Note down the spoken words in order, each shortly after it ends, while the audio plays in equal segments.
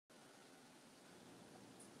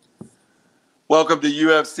Welcome to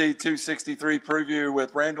UFC 263 preview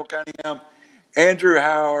with Randall Cunningham, Andrew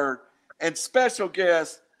Howard, and special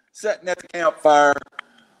guest sitting at the campfire,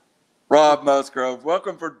 Rob Musgrove.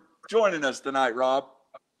 Welcome for joining us tonight, Rob.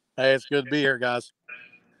 Hey, it's good to be here, guys.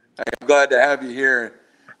 Hey, I'm glad to have you here.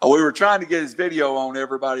 We were trying to get his video on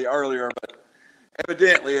everybody earlier, but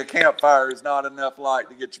evidently a campfire is not enough light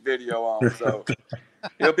to get your video on. So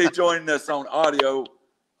he'll be joining us on audio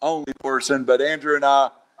only portion, but Andrew and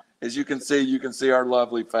I, as you can see our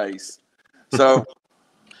lovely face. So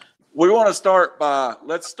we want to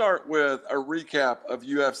let's start with a recap of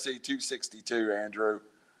UFC 262, Andrew.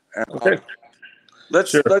 Okay.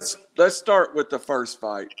 Let's start with the first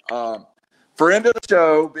fight. Friend of the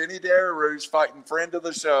show, Benny Dariush fighting friend of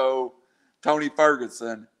the show, Tony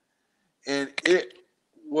Ferguson. And it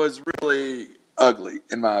was really ugly,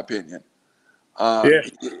 in my opinion.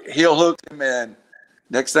 Heel hooked him in.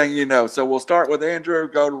 Next thing you know. So we'll start with Andrew,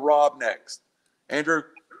 go to Rob next. Andrew?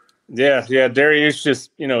 Yeah. Dariush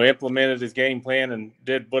just, implemented his game plan and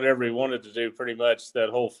did whatever he wanted to do pretty much that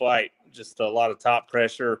whole fight. Just a lot of top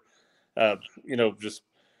pressure, just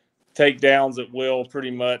takedowns at will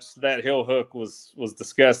pretty much. That heel hook was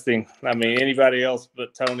disgusting. I mean, anybody else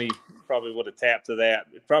but Tony probably would have tapped to that.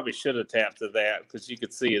 It probably should have tapped to that because you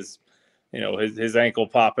could see his ankle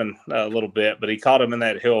popping a little bit, but he caught him in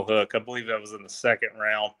that heel hook. I believe that was in the second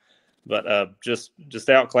round, but just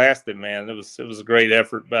outclassed him, man. It was a great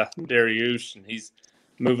effort by Dariush, and he's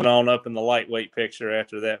moving on up in the lightweight picture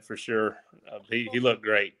after that for sure. He looked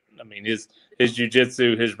great. I mean, his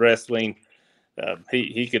jiu-jitsu, his wrestling,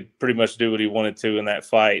 he could pretty much do what he wanted to in that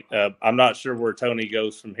fight. I'm not sure where Tony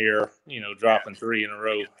goes from here, dropping 3 in a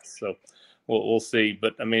row. So we'll see.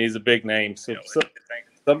 But, I mean, he's a big name, so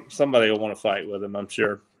somebody will want to fight with him, I'm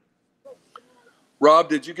sure. Rob,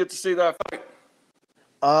 did you get to see that fight?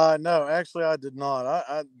 No, actually I did not.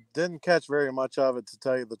 I didn't catch very much of it, to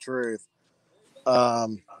tell you the truth. I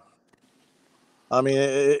mean,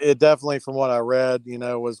 it definitely, from what I read,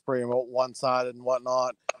 was pretty one-sided and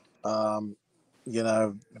whatnot.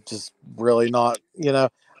 Just really not, I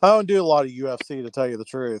don't do a lot of UFC, to tell you the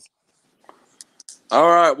truth. All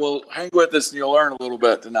right, well, hang with us and you'll learn a little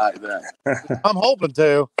bit tonight then. I'm hoping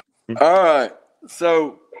to. All right,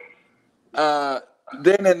 so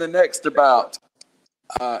then in the next bout,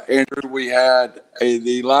 Andrew, we had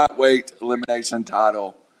the lightweight elimination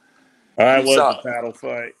title. That was the title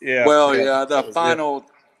fight. Yeah. Well, the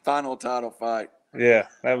final title fight. Yeah,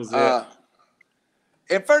 that was it.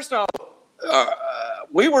 And first off,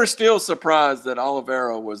 we were still surprised that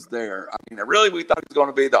Oliveira was there. I mean, really, we thought he was going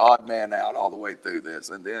to be the odd man out all the way through this.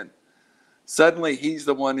 And then suddenly he's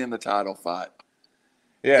the one in the title fight.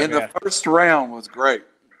 Yeah, the first round was great.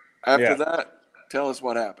 After that, tell us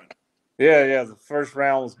what happened. Yeah. The first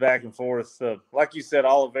round was back and forth. Like you said,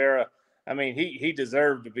 Oliveira, I mean, he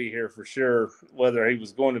deserved to be here for sure. Whether he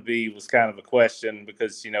was going to be was kind of a question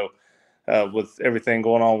because, with everything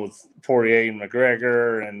going on with Poirier and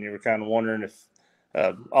McGregor, and you were kind of wondering if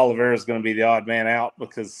Oliveira is going to be the odd man out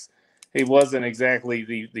because he wasn't exactly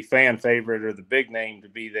the fan favorite or the big name to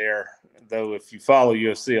be there. Though if you follow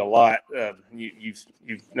UFC a lot, you've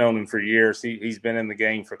known him for years. He's been in the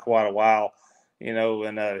game for quite a while,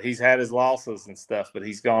 and he's had his losses and stuff, but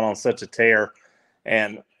he's gone on such a tear.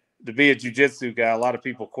 And to be a jiu-jitsu guy, a lot of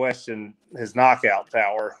people question his knockout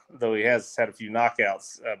power, though he has had a few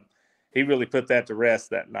knockouts. He really put that to rest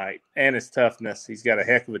that night, and his toughness. He's got a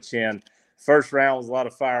heck of a chin. First round was a lot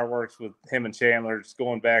of fireworks with him and Chandler just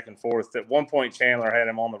going back and forth. At one point, Chandler had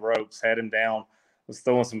him on the ropes, had him down, was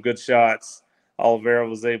throwing some good shots. Oliveira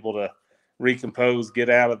was able to recompose, get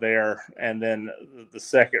out of there, and then the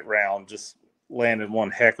second round just landed one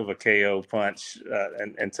heck of a KO punch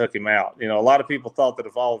and took him out. A lot of people thought that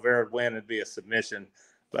if Oliveira would win, it'd be a submission,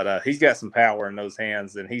 but he's got some power in those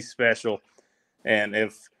hands, and he's special. And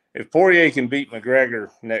if Poirier can beat McGregor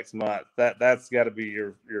next month, that's got to be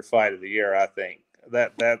your fight of the year, I think.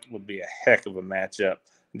 That would be a heck of a matchup.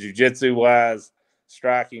 Jiu-jitsu wise,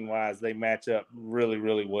 striking wise, they match up really,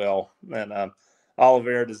 really well. And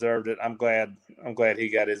Oliveira deserved it. I'm glad he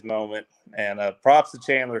got his moment. And props to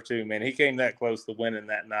Chandler too, man. He came that close to winning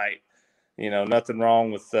that night. Nothing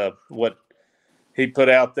wrong with what he put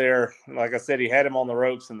out there. Like I said, he had him on the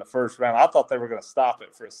ropes in the first round. I thought they were going to stop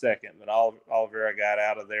it for a second, but Oliveira got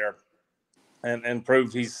out of there and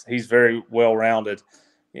proved he's very well-rounded.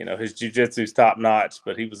 His jiu-jitsu's top-notch,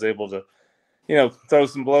 but he was able to, throw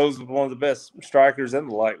some blows with one of the best strikers in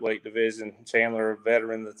the lightweight division. Chandler, a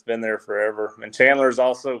veteran that's been there forever. And Chandler is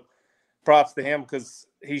also props to him because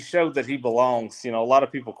he showed that he belongs. A lot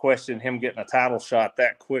of people question him getting a title shot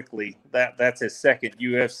that quickly. That's his second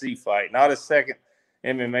UFC fight, not his second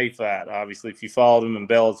MMA fight. Obviously, if you followed him in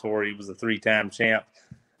Bellator, he was a 3-time champ.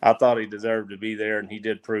 I thought he deserved to be there, and he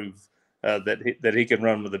did prove that he can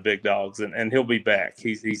run with the big dogs, and he'll be back.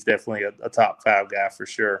 He's definitely a top 5 guy for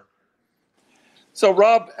sure. So,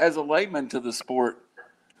 Rob, as a layman to the sport,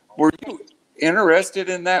 were you interested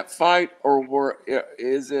in that fight, or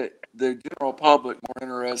is it the general public more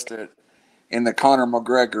interested in the Conor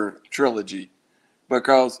McGregor trilogy?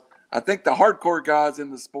 Because I think the hardcore guys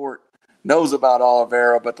in the sport knows about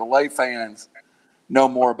Oliveira, but the lay fans know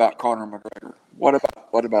more about Conor McGregor.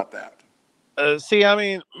 What about that? See, I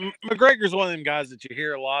mean, McGregor's one of them guys that you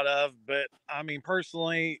hear a lot of, but I mean,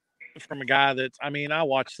 personally, from a guy that's, I mean, I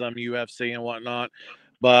watch some UFC and whatnot,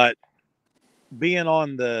 but being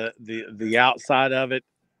on the outside of it,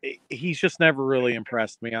 he's just never really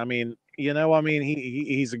impressed me. I mean,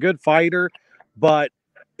 he's a good fighter, but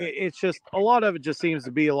it's just a lot of it just seems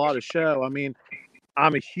to be a lot of show. I mean,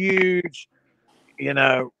 I'm a huge,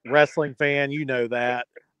 wrestling fan, that.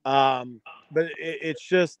 But it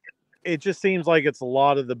just seems like it's a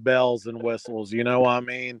lot of the bells and whistles, you know what I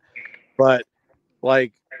mean? But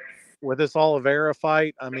like with this Oliveira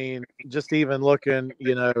fight, I mean, just even looking,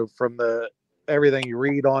 from everything you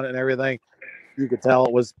read on it and everything, you could tell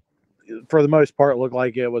it was, for the most part, looked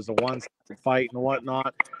like it was a one-sided fight and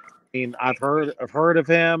whatnot. I mean, I've heard of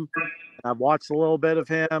him, I've watched a little bit of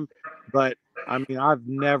him, but I mean, I've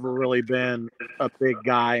never really been a big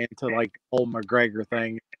guy into like the whole McGregor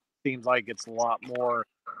thing. It seems like it's a lot more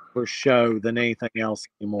for show than anything else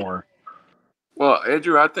anymore. Well,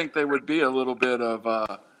 Andrew, I think they would be a little bit of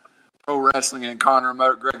pro wrestling in Conor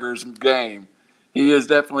McGregor's game. He is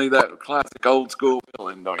definitely that classic old school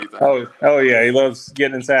villain, don't you think? Oh yeah, he loves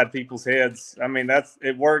getting inside people's heads. I mean,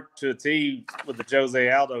 it worked to a T with the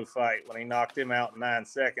Jose Aldo fight when he knocked him out in 9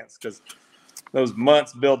 seconds, because those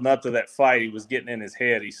months building up to that fight, he was getting in his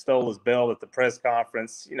head. He stole his belt at the press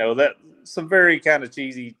conference. That some very kind of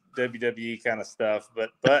cheesy WWE kind of stuff,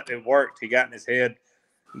 but it worked. He got in his head.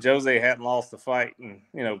 Jose hadn't lost a fight in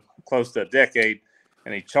close to a decade.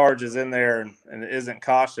 And he charges in there and isn't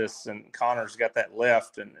cautious, and Conor's got that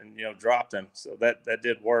left and dropped him. So that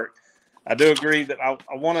did work. I do agree that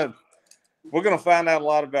we're going to find out a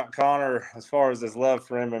lot about Conor as far as his love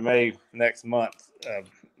for MMA next month.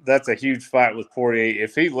 That's a huge fight with Poirier.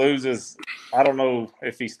 If he loses, I don't know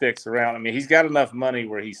if he sticks around. I mean, he's got enough money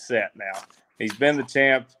where he's set now. He's been the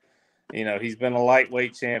champ. He's been a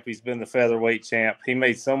lightweight champ. He's been the featherweight champ. He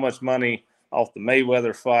made so much money off the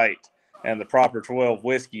Mayweather fight and the Proper 12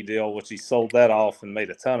 whiskey deal, which he sold that off and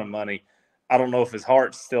made a ton of money. I don't know if his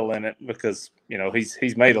heart's still in it, because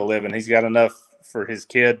he's made a living. He's got enough for his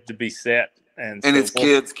kid to be set, and his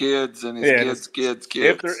kids and his kids.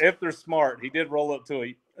 If they're smart. He did roll up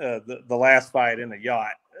to the last fight in a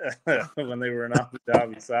yacht when they were in Abu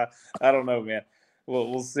Dhabi. So I don't know, man.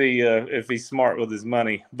 We'll see if he's smart with his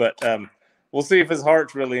money, but we'll see if his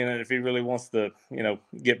heart's really in it, if he really wants to,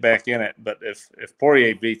 get back in it. But if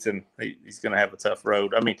Poirier beats him, he's going to have a tough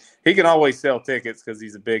road. I mean, he can always sell tickets because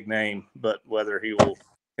he's a big name, but whether he will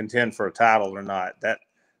contend for a title or not,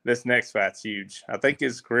 this next fight's huge. I think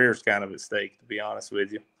his career's kind of at stake, to be honest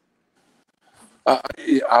with you.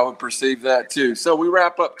 I would perceive that too. So we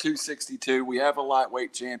wrap up 262. We have a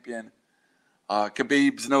lightweight champion.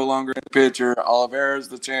 Khabib's no longer in the picture. Oliveira's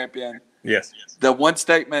the champion. Yes. The one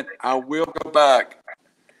statement I will go back,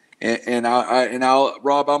 and I'll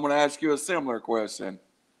Rob, I'm going to ask you a similar question.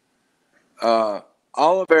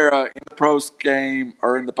 Oliveira in the post game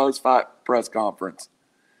or in the post fight press conference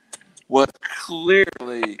was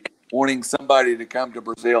clearly wanting somebody to come to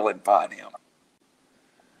Brazil and fight him.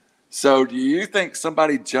 So, do you think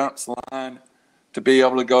somebody jumps line to be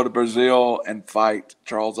able to go to Brazil and fight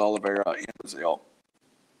Charles Oliveira in Brazil?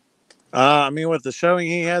 I mean, with the showing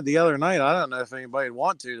he had the other night, I don't know if anybody would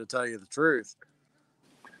want to tell you the truth.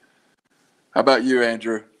 How about you,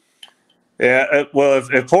 Andrew? Yeah, well,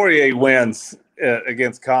 if Poirier wins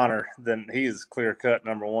against Conor, then he is clear-cut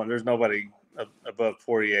number one. There's nobody above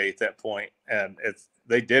Poirier at that point. And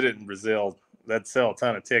they did it in Brazil. That'd sell a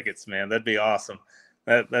ton of tickets, man. That'd be awesome.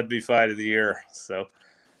 That'd be fight of the year. So,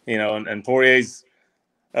 and Poirier's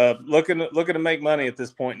looking to make money at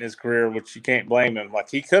this point in his career, which you can't blame him. Like,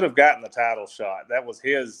 he could have gotten the title shot. That was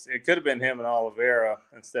his. It could have been him and Oliveira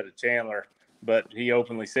instead of Chandler, but he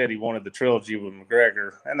openly said he wanted the trilogy with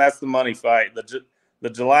McGregor, and that's the money fight. The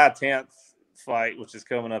July 10th fight, which is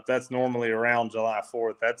coming up, that's normally around July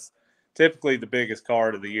 4th. That's typically the biggest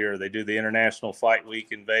card of the year. They do the International Fight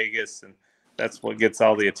Week in Vegas, and that's what gets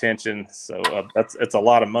all the attention. So it's a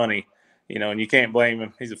lot of money, and you can't blame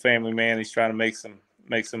him. He's a family man. He's trying to make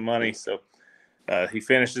some money. So he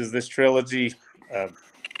finishes this trilogy.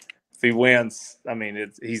 he wins, I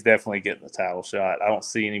mean, he's definitely getting the title shot. I don't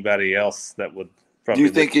see anybody else that would probably. Do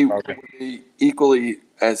you think he would be equally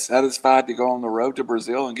as satisfied to go on the road to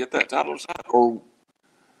Brazil and get that title shot, or?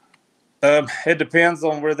 It depends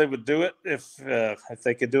on where they would do it. If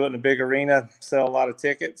they could do it in a big arena, sell a lot of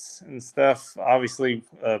tickets and stuff. Obviously,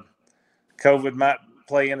 COVID might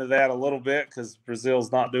play into that a little bit because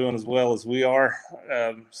Brazil's not doing as well as we are.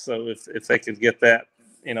 So if they could get that,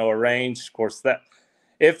 arranged, of course, that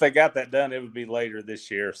if they got that done, it would be later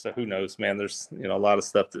this year. So who knows, man? There's a lot of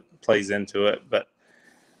stuff that plays into it, but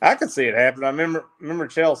I could see it happen. I remember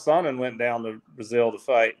Chael Sonnen went down to Brazil to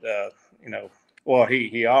fight. Well,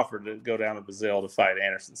 he offered to go down to Brazil to fight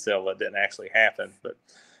Anderson Silva. It didn't actually happen, but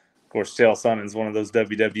of course, Chael Sonnen's one of those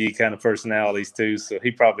WWE kind of personalities too, so he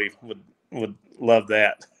probably would love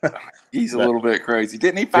that. He's a little bit crazy.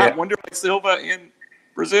 Didn't he fight Wanderlei Silva in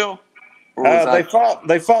Brazil? Or was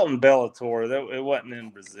they fought in Bellator. It wasn't in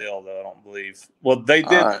Brazil though, I don't believe. Well, they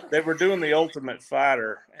did. Right. They were doing the Ultimate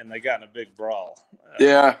Fighter, and they got in a big brawl.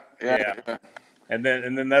 Yeah. And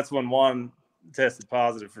then that's when one tested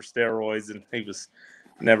positive for steroids, and he was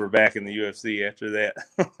never back in the UFC after that.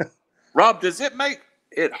 Rob, does it make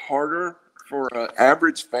it harder for an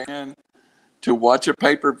average fan to watch a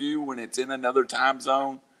pay-per-view when it's in another time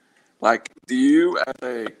zone? Like, do you,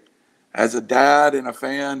 as a dad and a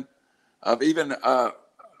fan of even of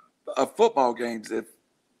football games,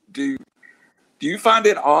 do you find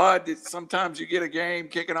it odd that sometimes you get a game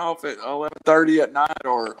kicking off at 11:30 at night,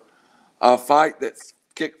 or a fight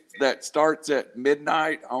that starts at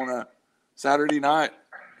midnight on a Saturday night?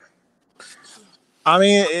 I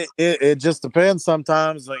mean, it just depends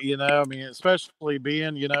sometimes, I mean, especially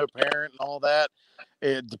being, parent and all that.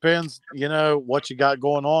 It depends, what you got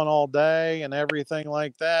going on all day and everything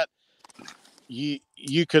like that.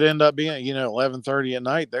 You could end up being, 11:30 at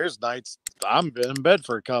night. There's nights I'm in bed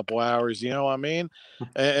for a couple hours, you know what I mean?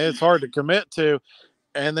 And it's hard to commit to.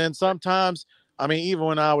 And then sometimes, I mean, even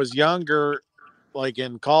when I was younger, like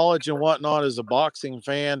in college and whatnot, as a boxing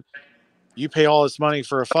fan, you pay all this money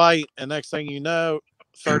for a fight, and next thing you know,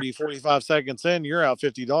 30, 45 seconds in, you're out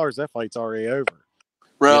 $50. That fight's already over.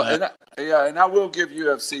 Well, and I will give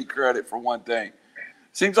UFC credit for one thing.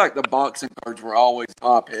 Seems like the boxing cards were always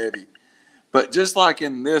top heavy. But just like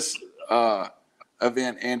in this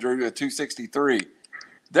event, Andrew, the 263,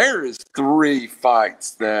 there is 3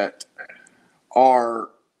 fights that are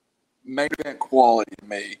main event quality to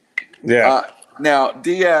me. Yeah. Now,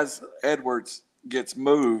 Diaz-Edwards gets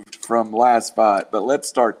moved from last fight, but let's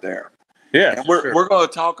start there. Yeah. And we're going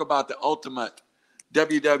to talk about the ultimate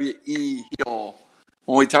WWE heel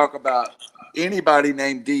when we talk about anybody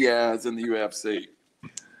named Diaz in the UFC.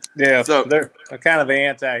 Yeah, so they're a kind of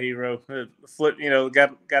anti-hero. Flip,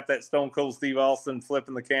 got that Stone Cold Steve Austin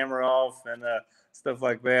flipping the camera off and stuff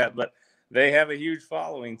like that. But they have a huge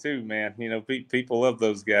following too, man. People love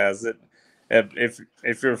those guys.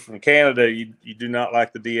 If you're from Canada, you do not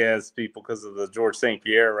like the Diaz people because of the George St.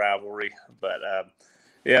 Pierre rivalry. But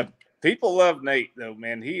people love Nate though,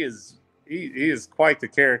 man. He is quite the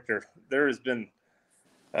character. There was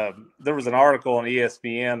an article on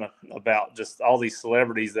ESPN about just all these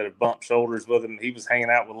celebrities that have bumped shoulders with him. He was hanging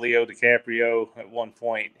out with Leo DiCaprio at one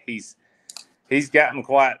point. He's gotten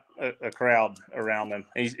quite a crowd around him.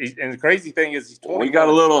 And the crazy thing is, we got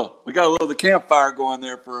a little the campfire going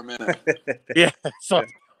there for a minute. Yeah. So,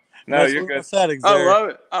 no, you're good.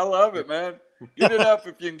 I love it, man. Get it up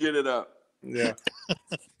if you can get it up. Yeah.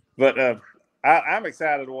 But I'm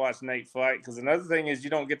excited to watch Nate fight because another thing is you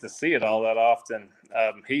don't get to see it all that often.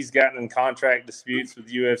 He's gotten in contract disputes with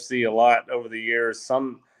UFC a lot over the years.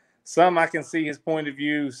 Some I can see his point of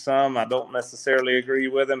view. Some I don't necessarily agree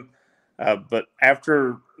with him. But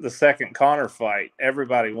after the second Conor fight,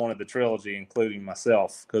 everybody wanted the trilogy, including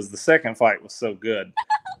myself, because the second fight was so good.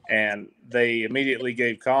 And they immediately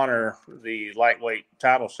gave Conor the lightweight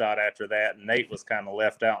title shot after that, and Nate was kind of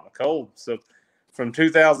left out in the cold. So from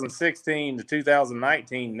 2016 to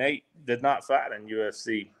 2019, Nate did not fight in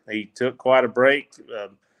UFC. He took quite a break,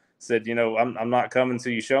 said, I'm not coming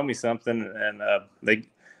until you show me something. And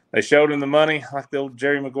they showed him the money, like the old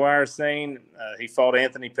Jerry Maguire saying. He fought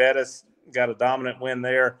Anthony Pettis, got a dominant win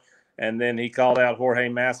there. And then he called out Jorge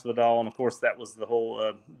Masvidal. And, of course, that was the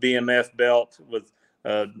whole BMF belt with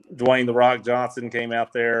Dwayne The Rock Johnson came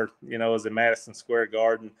out there, as in Madison Square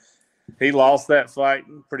Garden. He lost that fight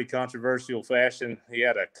in pretty controversial fashion. He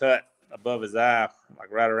had a cut above his eye,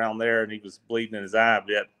 like right around there, and he was bleeding in his eye a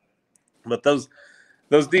bit. But those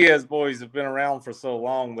Diaz boys have been around for so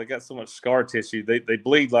long. They got so much scar tissue. They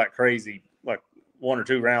bleed like crazy, like 1 or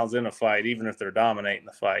 2 rounds in a fight, even if they're dominating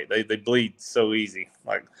the fight. They bleed so easy.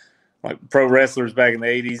 Like like pro wrestlers back in the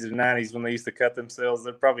 80s and 90s when they used to cut themselves.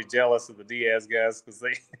 They're probably jealous of the Diaz guys because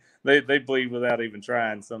they bleed without even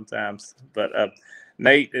trying sometimes. But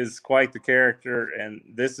Nate is quite the character, and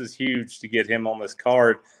this is huge to get him on this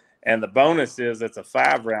card. And the bonus is it's a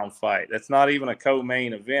 5-round fight. That's not even a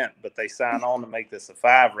co-main event, but they sign on to make this a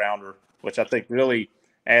 5-rounder, which I think really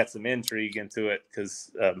adds some intrigue into it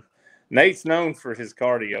because Nate's known for his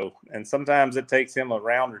cardio, and sometimes it takes him a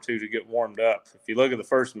round or two to get warmed up. If you look at the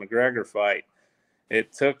first McGregor fight,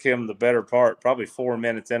 it took him the better part, probably 4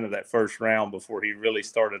 minutes into that first round before he really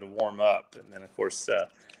started to warm up. And then, of course,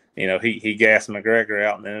 he gassed McGregor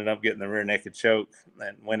out and ended up getting the rear naked choke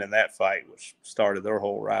and winning that fight, which started their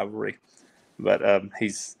whole rivalry. But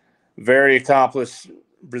he's very accomplished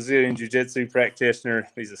Brazilian Jiu-Jitsu practitioner.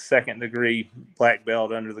 He's a second-degree black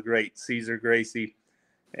belt under the great Cesar Gracie.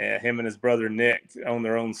 Him and his brother Nick own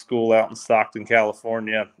their own school out in Stockton,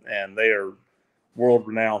 California, and they are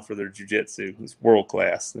world-renowned for their jiu-jitsu. It's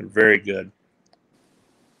world-class. They're very good.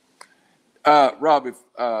 Rob,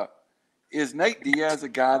 is Nate Diaz a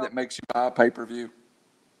guy that makes you buy a pay-per-view?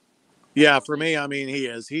 Yeah, for me, I mean, he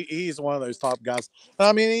is. He's one of those top guys.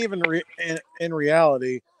 I mean, even in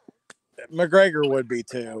reality, McGregor would be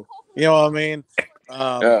too. You know what I mean?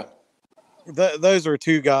 Yeah. Those are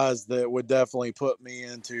two guys that would definitely put me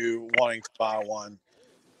into wanting to buy one.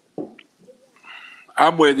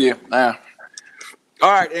 I'm with you. All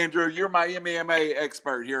right, Andrew, you're my MMA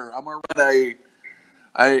expert here. I'm going to run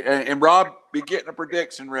and Rob, be getting a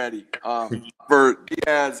prediction ready for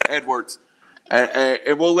Diaz Edwards.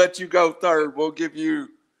 And we'll let you go third. We'll give you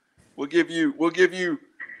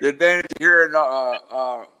the advantage here,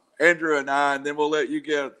 and Andrew and I, and then we'll let you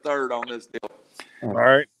get a third on this deal.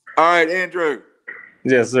 All right, Andrew.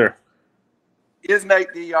 Yes, sir. Is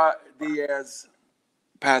Nate Diaz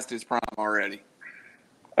past his prime already?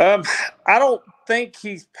 I don't think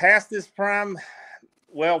he's past his prime.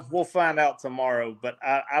 Well, we'll find out tomorrow, but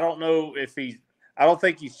I don't know if I don't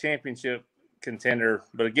think he's championship contender,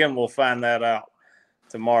 but again, we'll find that out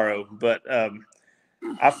tomorrow. But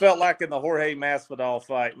I felt like in the Jorge Masvidal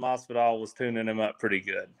fight, Masvidal was tuning him up pretty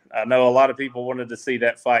good. I know a lot of people wanted to see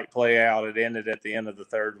that fight play out. It ended at the end of the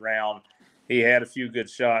third round. He had a few good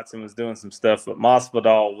shots and was doing some stuff, but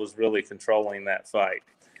Masvidal was really controlling that fight.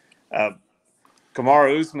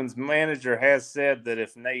 Kamaru Usman's manager has said that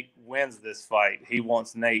if Nate wins this fight, he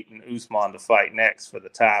wants Nate and Usman to fight next for the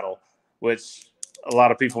title, which a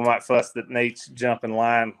lot of people might fuss that Nate's jumping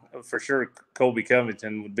line. For sure, Colby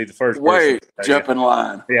Covington would be the first person. Jumping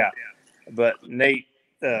line. Yeah. But Nate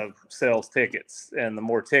sells tickets, and the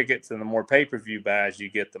more tickets and the more pay-per-view buys you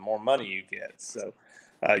get, the more money you get. So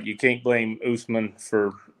you can't blame Usman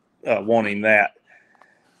for wanting that.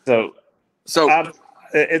 So it's hard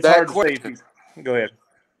to say if he's – go ahead.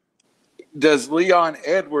 Does Leon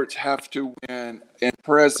Edwards have to win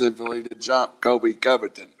impressively to jump Colby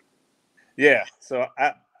Covington? Yeah, so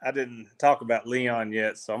I didn't talk about Leon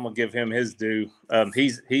yet, so I'm gonna give him his due.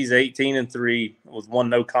 He's 18-3 with one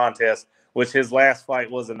no contest, which his last fight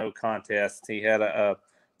was a no contest. He had a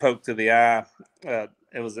poke to the eye.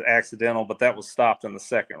 It was accidental, but that was stopped in the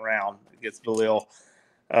second round against Belil.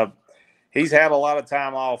 He's had a lot of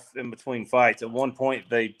time off in between fights. At one point,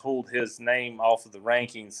 they pulled his name off of the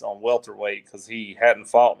rankings on welterweight because he hadn't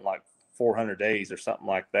fought in like 400 days or something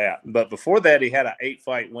like that. But before that, he had an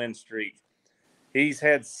 8-fight win streak. He's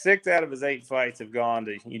had 6 out of his 8 fights have gone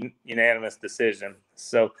to unanimous decision.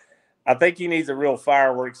 So I think he needs a real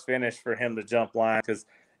fireworks finish for him to jump line because,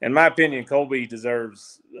 in my opinion, Colby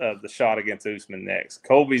deserves the shot against Usman next.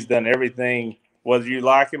 Colby's done everything, whether you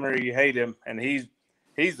like him or you hate him, and he's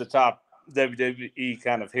the top WWE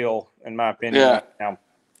kind of heel, in my opinion, right now,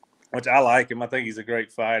 which I like him. I think he's a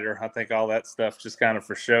great fighter. I think all that stuff just kind of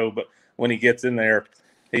for show, but when he gets in there,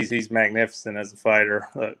 he's magnificent as a fighter.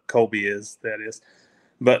 Colby is, that is.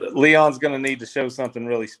 But Leon's going to need to show something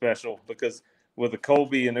really special because with the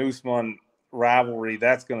Colby and Usman rivalry,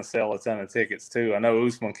 that's going to sell a ton of tickets too. I know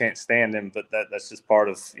Usman can't stand him, but that's just part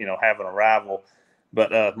of having a rival.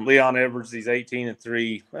 But Leon Edwards, he's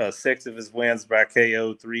 18-3. 6 of his wins by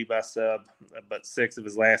KO, 3 by sub, but 6 of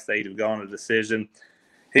his last 8 have gone to decision.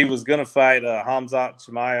 He was going to fight Hamzat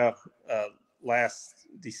Chimaev last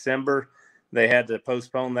December. They had to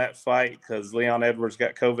postpone that fight because Leon Edwards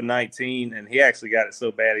got COVID-19, and he actually got it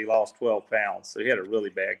so bad he lost 12 pounds. So he had a really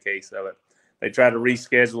bad case of it. They tried to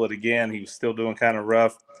reschedule it again. He was still doing kind of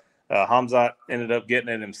rough. Hamzat ended up getting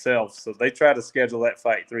it himself. So they tried to schedule that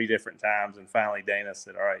fight 3 different times, and finally Dana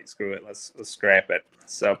said, all right, screw it. Let's scrap it.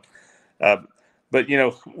 So, but,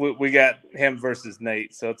 we got him versus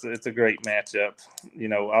Nate, so it's a great matchup.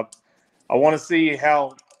 I want to see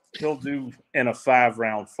how he'll do in a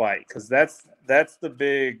 5-round fight, because that's the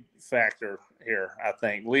big factor here. I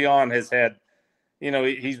think Leon has had,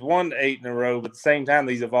 he's won 8 in a row, but at the same time,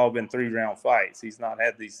 these have all been 3-round fights. He's not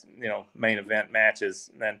had these, main event matches.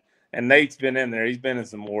 And Nate's been in there. He's been in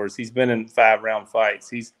some wars. He's been in 5-round fights.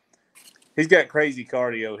 He's got crazy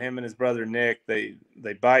cardio. Him and his brother Nick, they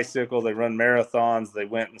bicycle, they run marathons. They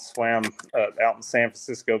went and swam out in San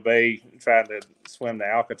Francisco Bay, tried to swim to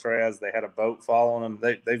Alcatraz. They had a boat following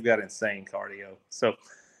them. They've got insane cardio. So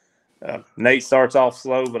Nate starts off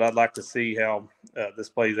slow, but I'd like to see how this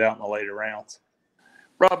plays out in the later rounds.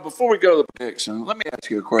 Rob, before we go to the prediction, let me ask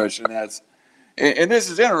you a question. And this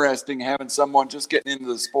is interesting, having someone just getting into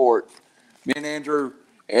the sport. Me and Andrew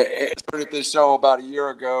started this show about a year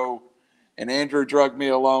ago, and Andrew drugged me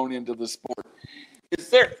alone into the sport.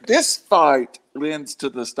 This fight lends to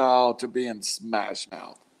the style to being smash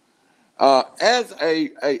mouth. As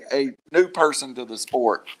a new person to the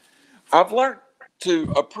sport, I've learned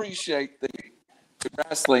to appreciate the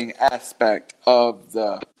wrestling aspect of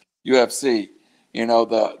the UFC.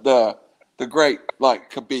 The great, like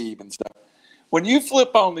Khabib and stuff. When you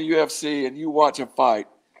flip on the UFC and you watch a fight,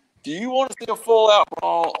 do you want to see a full-out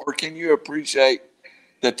brawl, or can you appreciate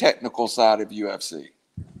the technical side of UFC?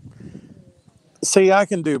 See, I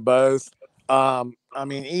can do both.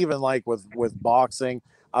 Even like with boxing,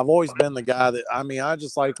 I've always been the guy that, I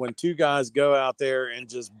just like when two guys go out there and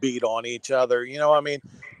just beat on each other,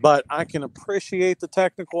 but I can appreciate the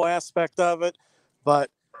technical aspect of it. But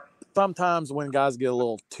sometimes when guys get a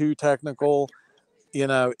little too technical,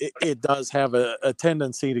 it does have a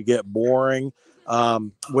tendency to get boring.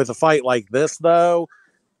 With a fight like this, though,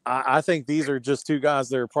 I think these are just two guys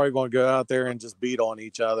that are probably going to go out there and just beat on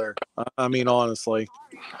each other. Honestly.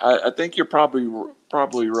 I think you're probably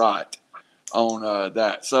right on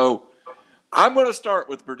that. So I'm going to start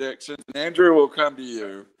with predictions, and Andrew will come to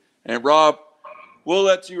you. And Rob, we'll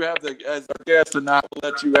let you have as our guest tonight, we'll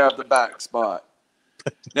let you have the back spot.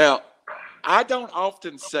 Now, I don't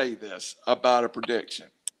often say this about a prediction,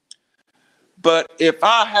 but if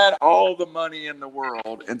I had all the money in the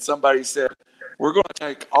world and somebody said, we're going to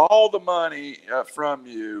take all the money from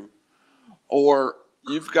you, or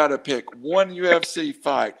you've got to pick one UFC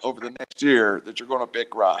fight over the next year that you're going to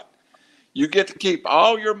pick right. You get to keep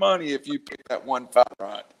all your money if you pick that one fight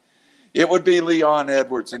right. It would be Leon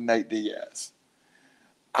Edwards and Nate Diaz.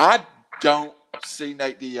 I don't see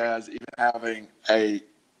Nate Diaz even having a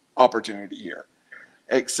opportunity here,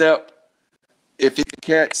 except if he can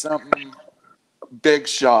catch something big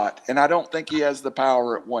shot, and I don't think he has the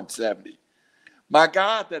power at 170. My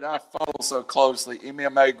guy that I follow so closely,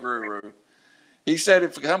 MMA Guru, he said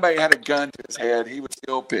if somebody had a gun to his head, he would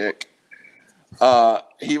still pick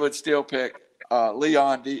Leon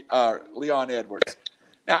Edwards.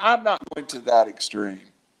 Now, I'm not going to that extreme,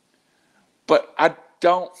 but I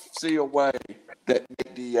don't see a way that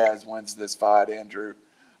Nate Diaz wins this fight, Andrew.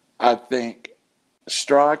 I think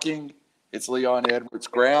striking, it's Leon Edwards.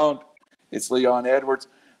 Ground, it's Leon Edwards.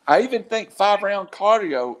 I even think 5-round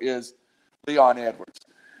cardio is Leon Edwards.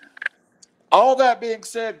 All that being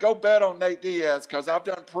said, go bet on Nate Diaz, because I've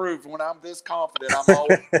done proved when I'm this confident, I'm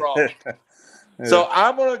always wrong. Yeah. So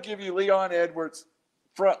I'm going to give you Leon Edwards,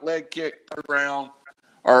 front leg kick, 3rd round,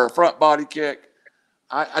 or front body kick.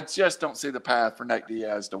 I just don't see the path for Nate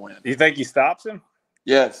Diaz to win. You think he stops him?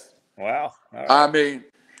 Yes. Wow. All right.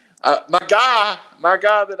 My guy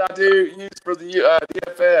that I do use for the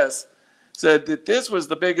DFS said that this was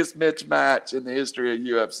the biggest mismatch in the history of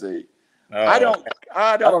UFC. I don't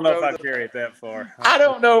know if I carry it that far. I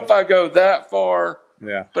don't know if I go that far.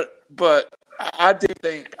 Yeah. But I do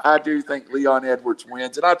think Leon Edwards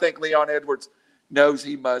wins, and I think Leon Edwards knows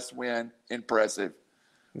he must win impressive,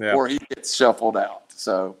 or he gets shuffled out.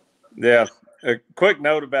 So yeah. A quick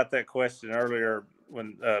note about that question earlier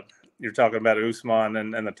when you're talking about Usman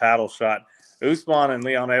and the title shot. Usman and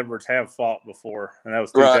Leon Edwards have fought before, and that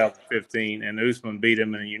was 2015, and Usman beat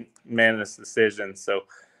him in a unanimous decision. So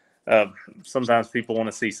sometimes people want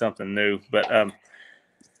to see something new. But,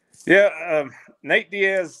 Nate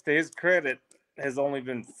Diaz, to his credit, has only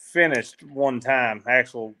been finished one time,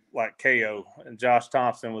 actual KO, and Josh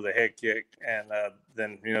Thompson with a head kick, and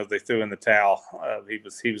then they threw in the towel.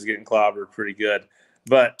 He was getting clobbered pretty good,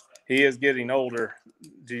 but he is getting older,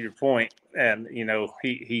 to your point, and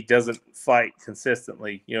he doesn't fight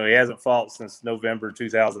consistently. He hasn't fought since November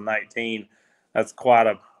 2019. That's quite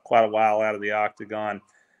a while out of the octagon.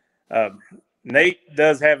 Nate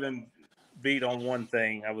does have him beat on one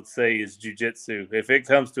thing, I would say, is jiu-jitsu. If it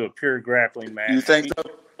comes to a pure grappling match. You think so?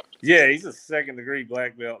 Yeah, he's a 2nd-degree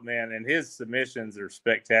black belt, man, and his submissions are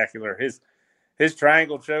spectacular. His his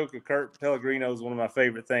triangle choke of Kurt Pellegrino is one of my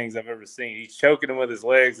favorite things I've ever seen. He's choking him with his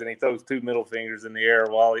legs, and he throws 2 middle fingers in the air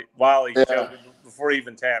while he's choking before he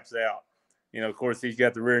even taps out. Of course, he's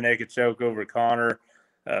got the rear naked choke over Connor.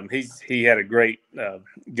 He had a great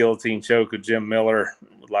guillotine choke of Jim Miller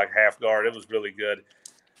with like half guard. It was really good.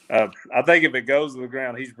 I think if it goes to the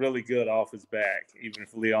ground, he's really good off his back, even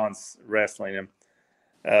if Leon's wrestling him.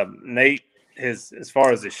 Nate, as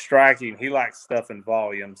far as his striking, he likes stuff in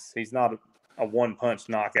volumes. He's not a one-punch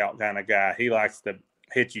knockout kind of guy. He likes to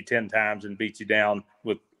hit you 10 times and beat you down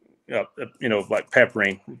with, like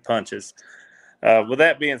peppering punches. With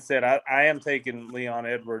that being said, I am taking Leon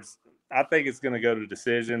Edwards. I think it's going to go to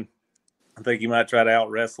decision. I think he might try to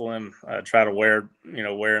out-wrestle him, try to wear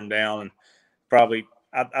him down. And probably,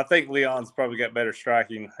 I think Leon's probably got better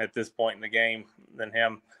striking at this point in the game than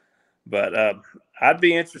him. But I'd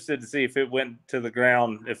be interested to see if it went to the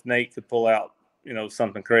ground, if Nate could pull out,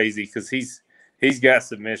 something crazy, because he's got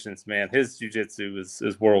submissions, man. His jiu-jitsu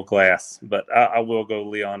is world-class. But I will go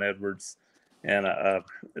Leon Edwards and a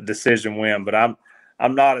decision win. But I'm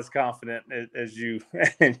not as confident as you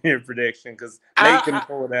in your prediction, because Nate can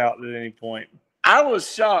pull it out at any point. I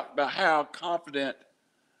was shocked by how confident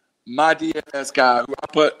my Diaz guy, who I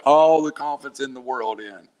put all the confidence in the world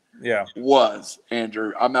in, was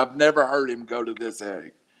Andrew. I've never heard him go to this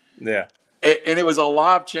egg. Yeah. And it was a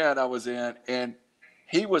live chat I was in, and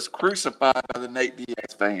he was crucified by the Nate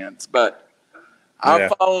Diaz fans. But I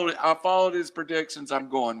followed his predictions. I'm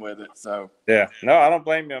going with it. So yeah, no, I don't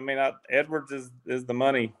blame you. I mean, Edwards is the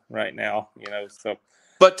money right now, So,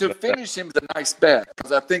 but to finish him is a nice bet,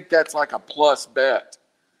 because I think that's like a plus bet.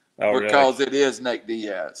 Because really? It is Nate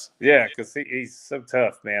Diaz. Yeah, because he's so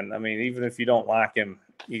tough, man. I mean, even if you don't like him,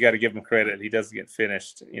 you got to give him credit. He doesn't get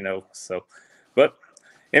finished, So, but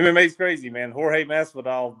MMA's crazy, man. Jorge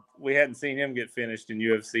Masvidal, we hadn't seen him get finished in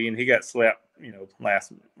UFC, and he got slept,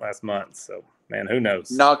 last month. So, man, who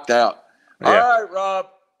knows? Knocked out. Yeah. All right, Rob.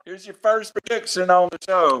 Here's your first prediction on the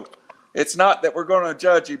show. It's not that we're going to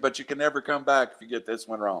judge you, but you can never come back if you get this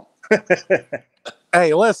one wrong.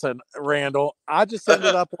 Hey, listen, Randall, I just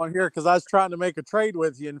ended up on here because I was trying to make a trade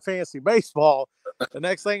with you in fantasy baseball. The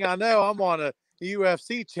next thing I know, I'm on a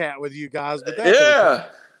UFC chat with you guys. But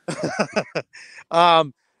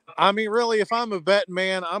I mean, really, if I'm a betting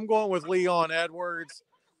man, I'm going with Leon Edwards.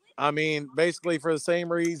 I mean, basically for the same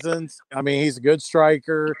reasons. I mean, he's a good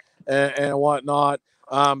striker and whatnot.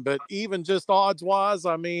 But even just odds-wise,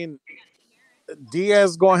 I mean,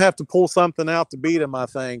 Diaz is going to have to pull something out to beat him, I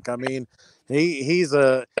think. I mean, he's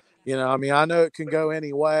a, I mean, I know it can go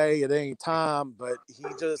any way at any time, but he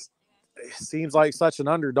just seems like such an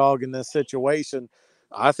underdog in this situation.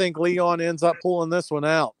 I think Leon ends up pulling this one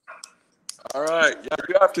out. All right.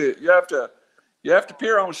 You have to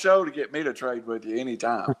appear on show to get me to trade with you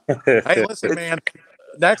anytime. Hey, listen, man.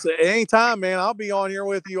 Anytime, man. I'll be on here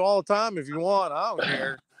with you all the time if you want. I don't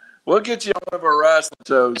care. We'll get you on one of our wrestling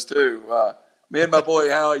shows too. Me and my boy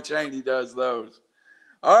Howie Cheney does those.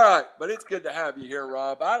 All right, but it's good to have you here,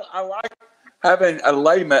 Rob. I like having a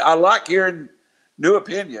layman. I like hearing new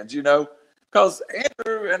opinions, because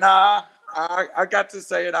Andrew and I got to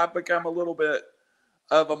say it. I've become a little bit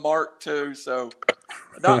of a mark too. So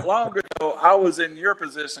not long ago, I was in your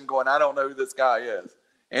position going, I don't know who this guy is.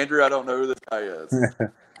 Andrew, I don't know who this guy is.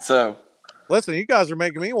 So listen, you guys are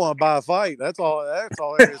making me want to buy a fight. That's all there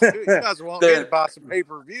is to it. You guys want me to buy some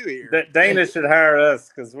pay-per-view here. Dana should hire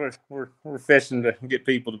us because we're fishing to get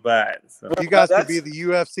people to buy it. So. You guys could be the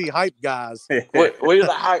UFC hype guys. We're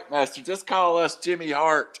the hype master. Just call us Jimmy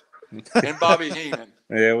Hart and Bobby Heenan.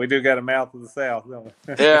 Yeah, we do got a mouth of the South, don't we?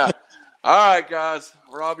 Yeah. All right, guys.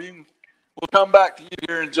 Rob, we'll come back to you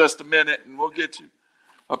here in just a minute, and we'll get you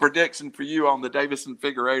a prediction for you on the Davison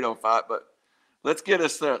Figueiredo fight. But let's get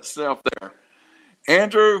us self there.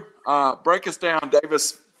 Andrew, break us down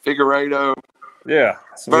Davis Figueiredo. Yeah.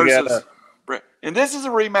 So versus and this is a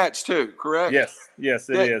rematch too, correct? Yes,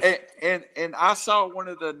 it is. And I saw one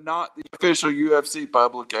of not the official UFC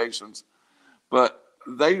publications, but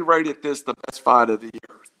they rated this the best fight of the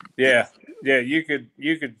year. Yeah, you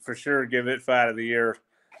could for sure give it fight of the year.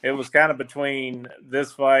 It was kind of between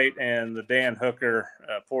this fight and the Dan Hooker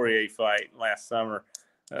Poirier fight last summer.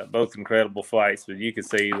 Both incredible fights, but you could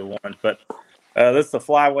say either one. But this is the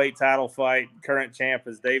flyweight title fight. Current champ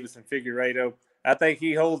is Davison Figueiredo. I think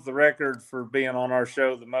he holds the record for being on our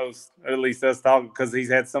show the most, at least us talking, because he's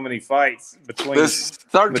had so many fights between. This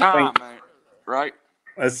third time, man, right?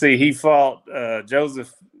 Let's see. He fought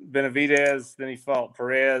Joseph Benavidez, then he fought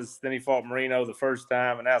Perez, then he fought Marino the first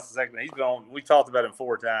time, and now it's the second. He's been on. We talked about him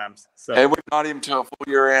 4 times. So, and we're not even to a full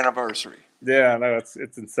year anniversary. Yeah, I know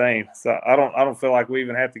it's insane. So I don't feel like we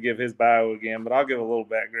even have to give his bio again, but I'll give a little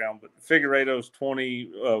background. But Figueiredo's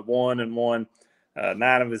 21-1,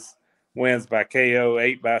 9 of his wins by KO,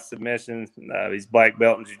 8 by submission. He's black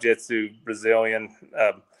belt in jiu-jitsu, Brazilian.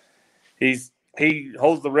 He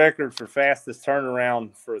holds the record for fastest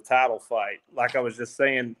turnaround for a title fight. Like I was just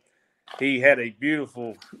saying, he had a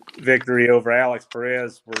beautiful victory over Alex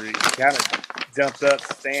Perez where he kind of jumped up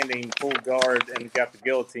standing full guard and got the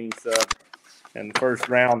guillotine sub in the first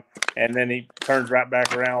round. And then he turns right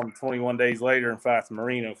back around 21 days later and fights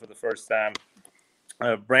Moreno for the first time.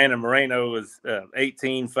 Brandon Moreno is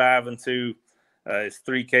 18-5-2. His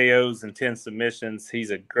 3 KOs and 10 submissions.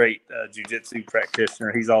 He's a great jiu-jitsu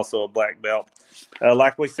practitioner. He's also a black belt.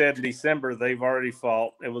 Like we said in December, they've already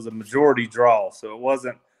fought. It was a majority draw, so it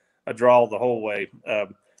wasn't a draw the whole way.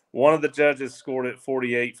 One of the judges scored it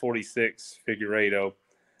 48-46, Figueiredo.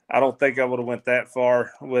 I don't think I would have went that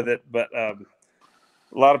far with it, but a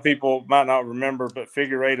lot of people might not remember, but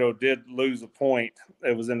Figueiredo did lose a point.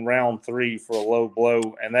 It was in round 3 for a low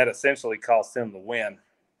blow, and that essentially cost him the win.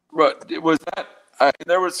 But it was that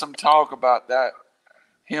there was some talk about that,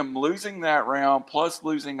 him losing that round plus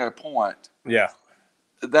losing a point. Yeah.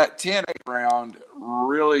 That 10-8 round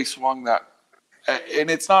really swung that. And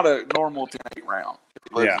it's not a normal 10-8 round if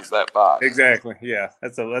he loses that fight. Exactly. Yeah.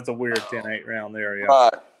 That's a weird 10-8 round there. Yeah.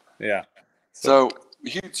 Right. Yeah. So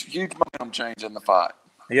huge momentum change in the fight.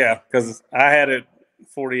 Yeah, because I had it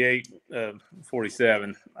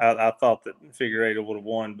 48-47. I thought that Figueiredo would have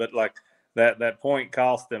won, but like that point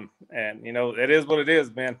cost him. And it is what it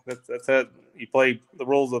is, man. That's how you play the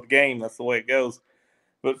rules of the game. That's the way it goes.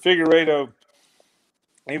 But Figueiredo,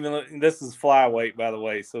 even this is flyweight, by the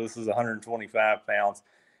way, so this is 125 pounds.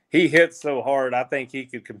 He hits so hard, I think he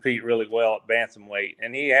could compete really well at bantamweight,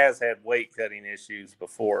 and he has had weight cutting issues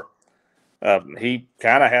before. He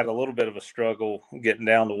kind of had a little bit of a struggle getting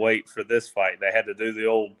down to weight for this fight. They had to do the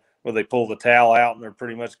old where they pull the towel out and they're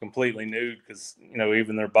pretty much completely nude because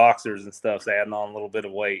even their boxers and stuff's adding on a little bit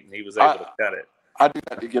of weight, and he was able to cut it. I do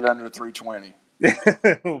that to get under 320.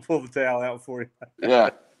 We'll pull the towel out for you.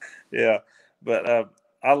 Yeah. Yeah. But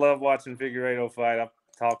I love watching Figueiredo fight. I've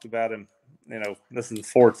talked about him, this is the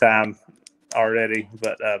 4th time already,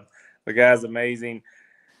 but the guy's amazing.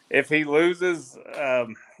 If he loses,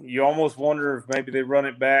 you almost wonder if maybe they run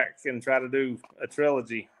it back and try to do a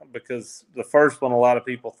trilogy, because the first one, a lot of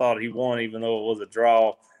people thought he won, even though it was a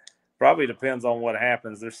draw. Probably depends on what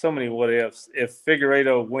happens. There's so many what ifs. If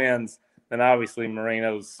Figueiredo wins, then obviously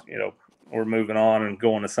Moreno's, we're moving on and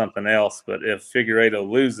going to something else. But if Figueiredo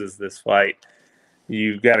loses this fight,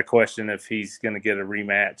 you've got to question if he's going to get a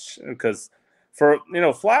rematch, because for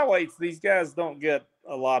flyweights, these guys don't get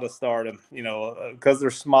a lot of stardom, because they're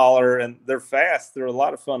smaller and they're fast. They're a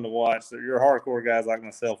lot of fun to watch. Your hardcore guys like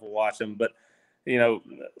myself will watch them, but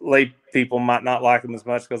lay people might not like them as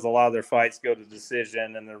much because a lot of their fights go to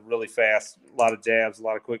decision and they're really fast. A lot of jabs, a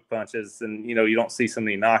lot of quick punches, and you don't see so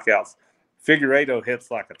many knockouts. Figueiredo hits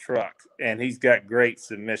like a truck, and he's got great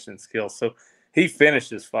submission skills. So he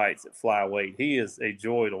finishes fights at flyweight. He is a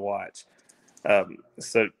joy to watch.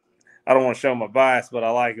 So I don't want to show my bias, but I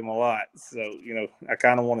like him a lot. So, I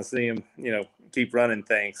kind of want to see him, keep running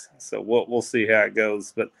things. So we'll see how it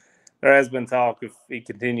goes. But there has been talk if he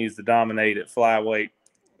continues to dominate at flyweight,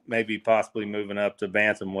 maybe possibly moving up to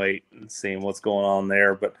bantamweight and seeing what's going on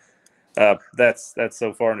there. But that's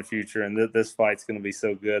so far in the future, and this fight's going to be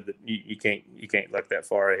so good that you can't look that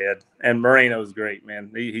far ahead. And Moreno's great, man.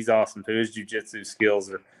 He's awesome too. His jiu-jitsu skills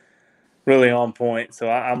are really on point.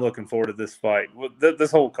 So I'm looking forward to this fight.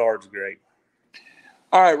 This whole card's great.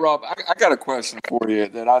 All right, Rob, I got a question for you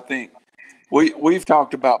that I think we've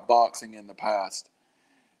talked about boxing in the past.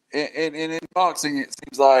 And in boxing, it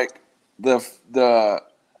seems like the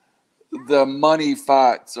money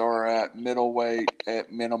fights are at middleweight,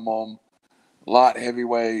 at minimum, light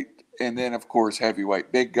heavyweight, and then, of course,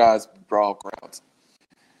 heavyweight. Big guys draw crowds.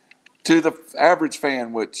 To the average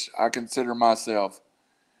fan, which I consider myself,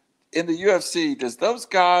 in the UFC, does those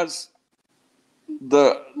guys,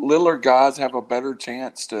 the littler guys, have a better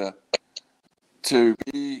chance to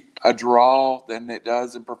be a draw than it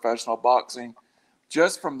does in professional boxing?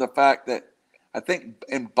 Just from the fact that I think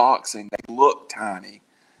in boxing they look tiny,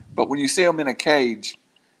 but when you see them in a cage,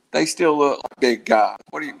 they still look like big guys.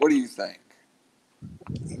 What do you think?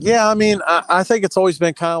 Yeah, I mean, I think it's always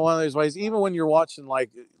been kind of one of those ways. Even when you're watching,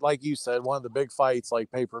 like you said, one of the big fights, like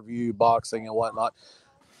pay-per-view boxing and whatnot,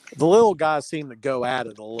 the little guys seem to go at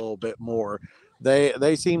it a little bit more.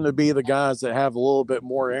 They seem to be the guys that have a little bit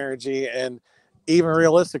more energy, and even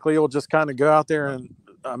realistically, will just kind of go out there and,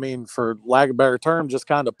 I mean, for lack of a better term, just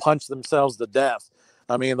kind of punch themselves to death.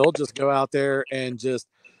 I mean, they'll just go out there and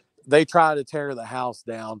they try to tear the house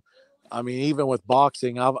down. I mean, even with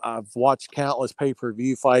boxing, I've watched countless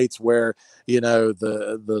pay-per-view fights where,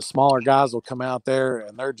 the smaller guys will come out there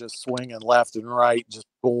and they're just swinging left and right, just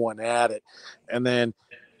going at it. And then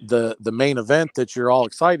the main event that you're all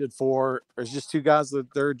excited for is just two guys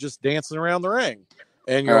that they're just dancing around the ring.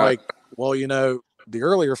 And you're like, well, the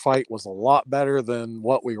earlier fight was a lot better than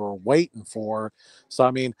what we were waiting for. So,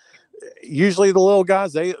 I mean, usually the little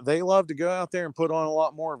guys, they love to go out there and put on a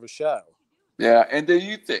lot more of a show. Yeah, and do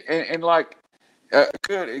you think, and like a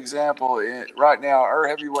good example right now, our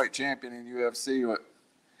heavyweight champion in UFC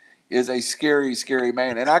is a scary, scary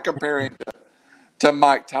man, and I compare him to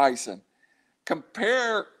Mike Tyson.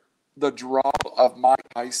 Compare the draw of Mike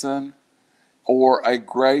Tyson or a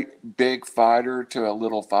great big fighter to a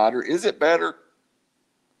little fighter. Is it better?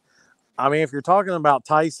 I mean, if you're talking about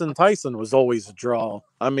Tyson was always a draw.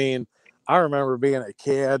 I mean, I remember being a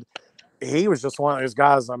kid. He was just one of those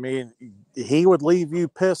guys. I mean, he would leave you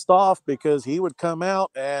pissed off because he would come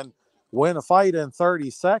out and win a fight in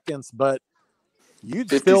 30 seconds, but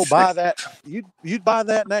you'd still buy that. You'd buy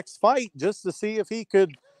that next fight just to see if he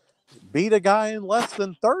could beat a guy in less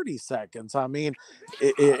than 30 seconds. I mean,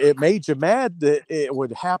 it made you mad that it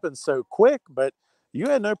would happen so quick, but you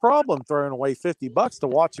had no problem throwing away $50 to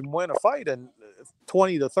watch him win a fight in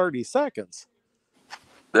 20 to 30 seconds.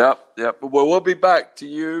 Yep. Well, we'll be back to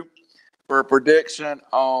you for a prediction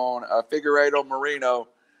on Figueiredo Moreno,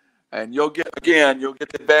 and you'll get the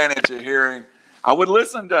advantage of hearing. I would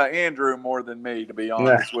listen to Andrew more than me, to be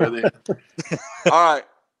honest with you. All right,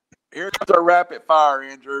 here comes our rapid fire,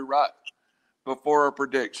 Andrew. Right before our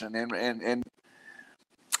prediction, and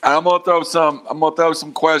I'm gonna throw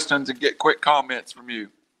some questions and get quick comments from you.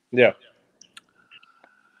 Yeah.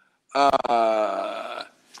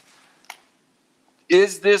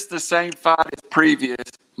 Is this the same fight as previous,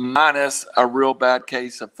 minus a real bad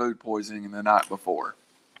case of food poisoning the night before?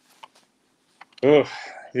 Oh,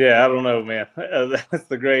 yeah, I don't know, man. That's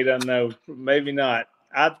the great unknown. Maybe not.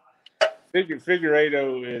 I figure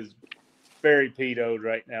Figueiredo is very PO'd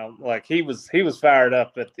right now. Like he was fired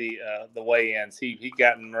up at the weigh-ins. He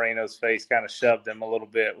got in Moreno's face, kind of shoved him a little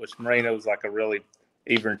bit, which Moreno's like a really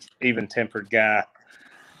even-tempered guy.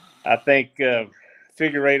 I think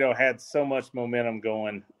Figueiredo had so much momentum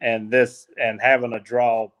going, and having a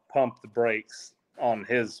draw pumped the brakes on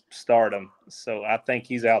his stardom. So I think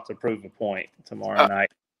he's out to prove a point tomorrow night.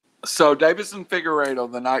 So Deiveson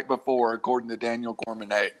Figueiredo the night before, according to Daniel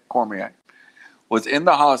Cormier, was in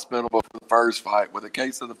the hospital before the first fight with a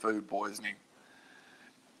case of the food poisoning,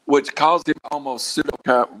 which caused him almost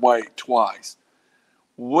pseudo-cut weight twice.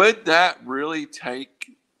 Would that really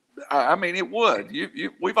take? I mean, it would.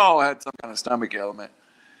 We've all had some kind of stomach ailment.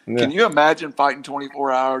 Yeah. Can you imagine fighting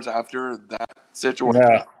 24 hours after that situation?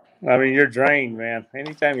 Yeah. I mean, you're drained, man.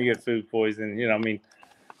 Anytime you get food poisoning, I mean,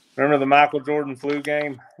 remember the Michael Jordan flu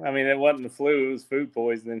game? I mean, it wasn't the flu, it was food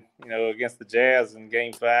poisoning, against the Jazz in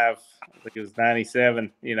Game 5. I think it was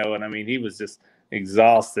 97, and I mean, he was just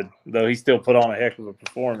exhausted, though he still put on a heck of a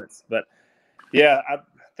performance. But, yeah,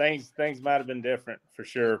 things might have been different for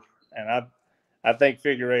sure. And I think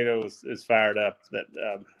Figueiredo is fired up that,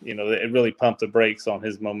 it really pumped the brakes on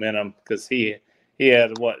his momentum because he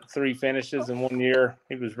had, 3 finishes in 1 year.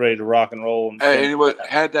 He was ready to rock and roll. And he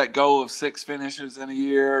had that goal of 6 finishes in a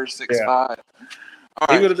year, 6 fight.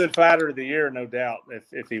 He would have been fighter of the year, no doubt,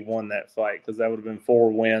 if he won that fight, because that would have been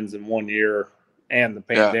 4 wins in 1 year and the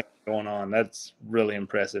pandemic going on. That's really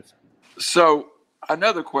impressive. So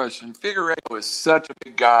another question. Figueiredo is such a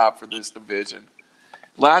big guy for this division.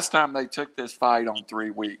 Last time they took this fight on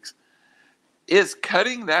 3 weeks. Is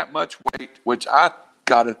cutting that much weight, which I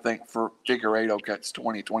got to think for Figueiredo cuts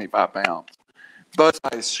 20, 25 pounds. But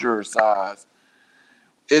his sure size.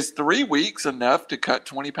 Is 3 weeks enough to cut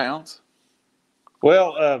 20 pounds?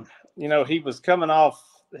 Well, he was coming off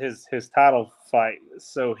his title fight,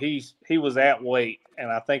 so he was at weight,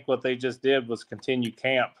 and I think what they just did was continue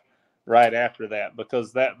camp right after that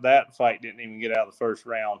because that fight didn't even get out of the first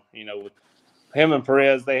round. With him and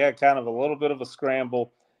Perez, they had kind of a little bit of a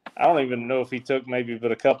scramble. I don't even know if he took maybe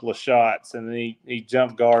but a couple of shots, and then he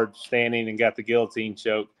jumped guard standing and got the guillotine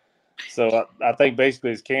choke. So I think basically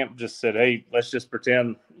his camp just said, hey, let's just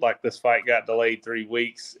pretend like this fight got delayed 3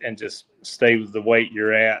 weeks and just stay with the weight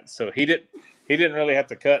you're at. So he didn't really have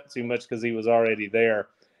to cut too much because he was already there.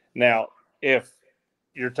 Now, if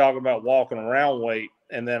you're talking about walking around weight,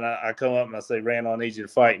 and then I come up and I say, Randall, I need you to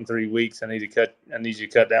fight in 3 weeks. I need you to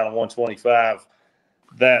cut down to 125.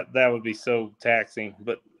 That would be so taxing.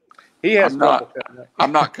 But he has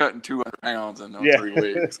I'm not cutting 200 pounds in those 3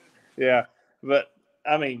 weeks. Yeah. But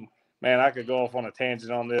I mean, man, I could go off on a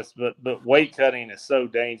tangent on this, but weight cutting is so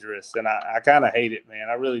dangerous, and I kind of hate it, man.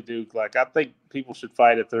 I really do. Like, I think people should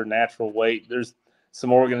fight at their natural weight. There's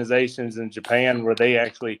some organizations in Japan where they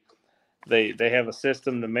actually they have a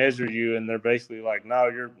system to measure you, and they're basically like, no,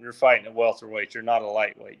 you're fighting at welterweight. You're not a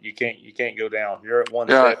lightweight. You can't go down. You're at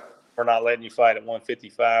 170. We're not letting you fight at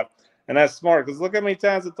 155. And that's smart, because look how many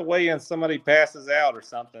times at the weigh-in somebody passes out or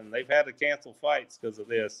something. They've had to cancel fights because of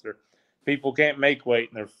this. Or people can't make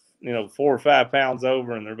weight, and they're 4 or 5 pounds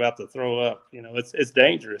over, and they're about to throw up. It's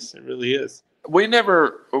dangerous. It really is. We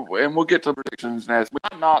never, and we'll get to predictions next. We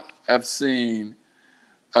might not have seen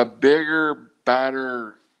a bigger,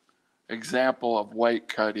 badder example of weight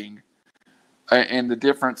cutting and the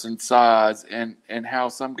difference in size and how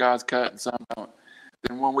some guys cut and some don't.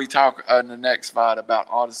 Then when we talk in the next fight about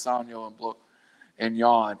Adesanya and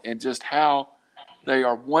Jan, and just how they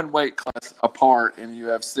are one weight class apart in the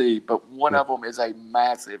UFC, but one of them is a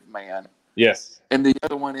massive man. Yes. And the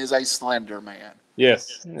other one is a slender man.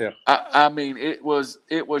 Yes. Yeah. I mean, it was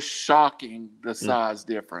shocking, the size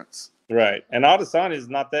difference. Right. And Adesanya is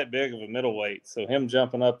not that big of a middleweight, so him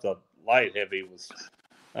jumping up to light heavy was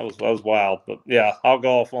wild. But yeah, I'll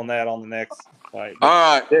go off on that on the next fight. But,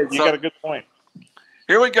 all right. yeah, you got a good point.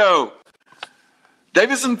 Here we go.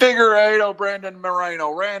 Deiveson Figueiredo, Brandon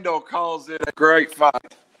Moreno. Randall calls it a great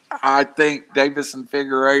fight. I think Deiveson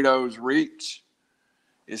Figueiredo's reach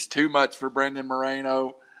is too much for Brandon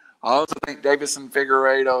Moreno. I also think Deiveson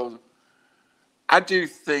Figueiredo, I do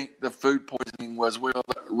think the food poisoning was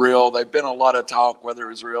real. There've been a lot of talk whether it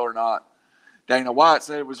was real or not. Dana White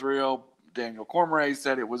said it was real. Daniel Cormier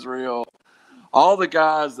said it was real. All the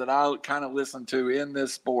guys that I kind of listened to in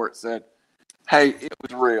this sport said, hey, it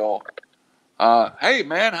was real. Hey,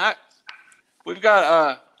 man, we've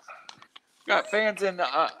got fans in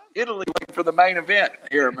Italy waiting for the main event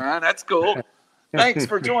here, man. That's cool. Thanks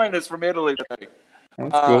for joining us from Italy today.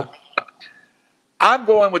 That's cool. I'm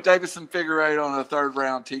going with Deiveson Figueiredo on a 3rd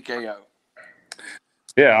round TKO.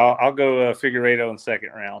 Yeah, I'll go Figueiredo in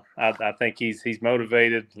 2nd round. I think he's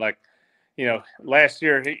motivated. Like, last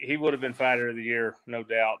year he would have been fighter of the year, no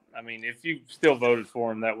doubt. I mean, if you still voted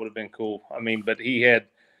for him, that would have been cool. I mean, but he had,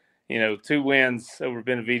 2 wins over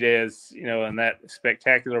Benavidez, and that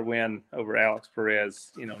spectacular win over Alex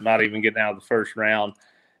Perez, not even getting out of the 1st round.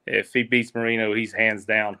 If he beats Marino, he's hands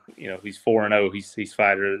down. He's 4-0. He's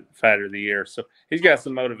fighter of the year. So he's got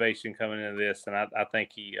some motivation coming into this, and I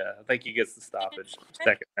think he gets the stoppage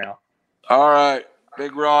 2nd round. All right,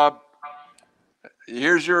 Big Rob.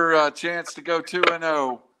 Here's your chance to go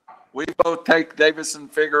 2-0. We both take Deiveson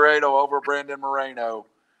Figueiredo over Brandon Moreno.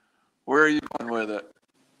 Where are you going with it?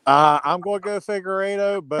 I'm going to go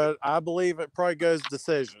Figueiredo, but I believe it probably goes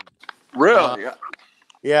decision. Really?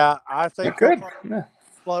 Yeah, I think Good.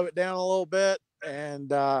 Slow it down a little bit and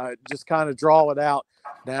just kind of draw it out.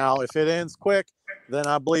 Now, if it ends quick, then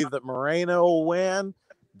I believe that Moreno will win.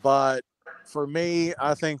 But for me,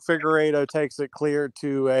 I think Figueiredo takes it clear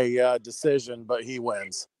to a decision, but he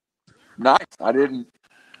wins. Nice.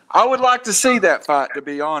 I would like to see that fight, to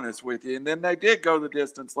be honest with you. And then they did go the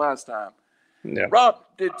distance last time. Yeah. Rob,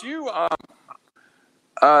 did you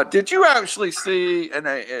actually see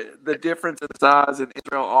the difference in size in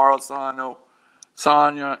Israel Adesanya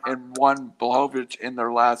and Juan Blachowicz in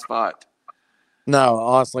their last fight? No,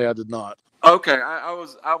 honestly, I did not. Okay, I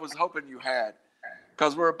was hoping you had,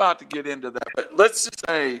 because we're about to get into that. But let's just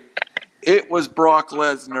say it was Brock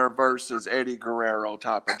Lesnar versus Eddie Guerrero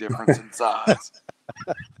type of difference in size.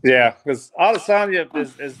 Yeah, because Adesanya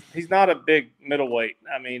is he's not a big middleweight.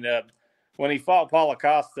 I mean, when he fought Paulo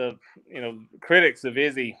Costa, critics of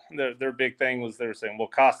Izzy, their big thing was they were saying, well,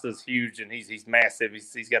 Costa's huge and he's massive.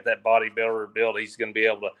 He's got that bodybuilder build. He's going to be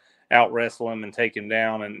able to out wrestle him and take him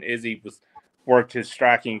down. And Izzy worked his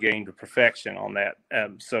striking game to perfection on that.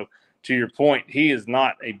 So to your point, he is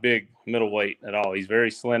not a big middleweight at all. He's very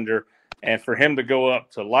slender. And for him to go up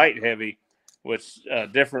to light heavy, which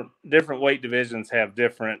different weight divisions have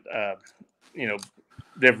different,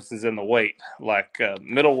 differences in the weight. Like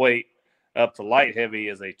middleweight up to light heavy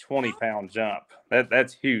is a 20-pound jump.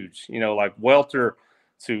 That's huge. Like welter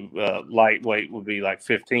to lightweight would be like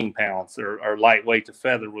 15 pounds, or lightweight to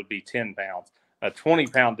feather would be 10 pounds. A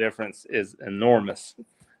 20-pound difference is enormous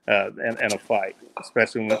in a fight,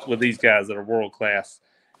 especially with these guys that are world class.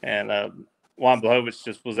 And Juan Blachowicz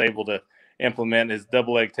just was able to implement his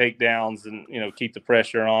double leg takedowns and keep the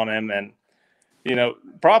pressure on him. And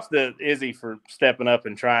props to Izzy for stepping up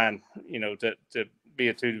and trying to be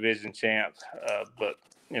a 2-division champ. But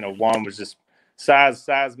Juan was just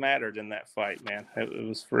size mattered in that fight, man. It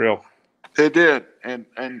was for real. It did, and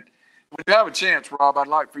when you have a chance, Rob, I'd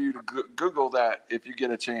like for you to Google that if you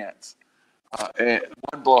get a chance.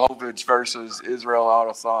 One Blachowicz versus Israel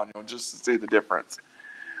Adesanya, just to see the difference.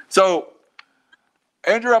 So,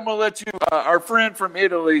 Andrew, I'm going to let you. Our friend from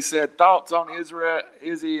Italy said thoughts on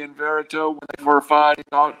Izzy and Verito when they were fighting.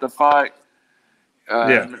 Thought the fight.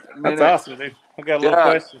 That's awesome, dude. I got a little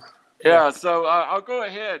question. Yeah. So I'll go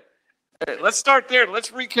ahead. Let's start there.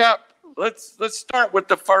 Let's recap. Let's start with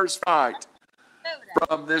the first fight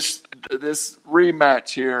from this rematch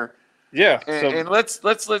here. Yeah. And let's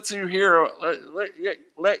let you hear.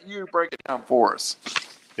 Let you break it down for us.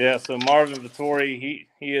 Yeah, so Marvin Vettori,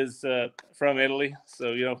 he is from Italy,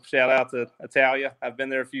 so shout out to Italia. I've been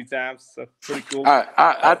there a few times, so pretty cool.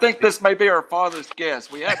 I think this may be our farthest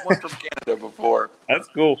guest. We had one from Canada before. That's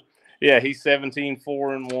cool. Yeah, he's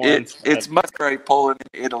 17-4-1. It's much great pulling in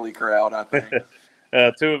the Italy crowd, I think.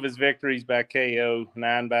 2 of his victories by KO,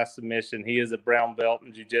 9 by submission. He is a brown belt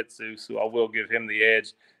in jiu-jitsu, so I will give him the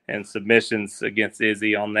edge in submissions against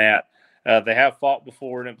Izzy on that. They have fought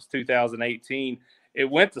before, and it was 2018. It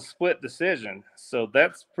went to split decision, so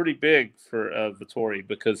that's pretty big for Vettori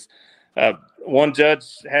because one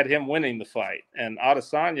judge had him winning the fight, and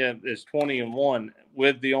Adesanya is 20-1,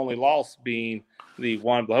 with the only loss being the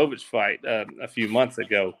Juan Blachowicz fight a few months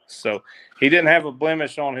ago. So he didn't have a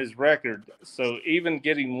blemish on his record. So even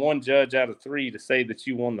getting one judge out of 3 to say that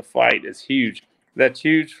you won the fight is huge. That's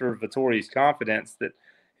huge for Vettori's confidence that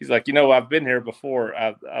he's like, I've been here before.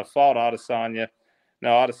 I've fought Adesanya.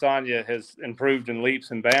 Now, Adesanya has improved in leaps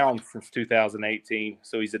and bounds since 2018,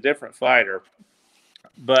 so he's a different fighter.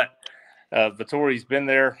 But Vettori's been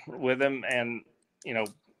there with him, and,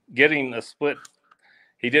 getting a split,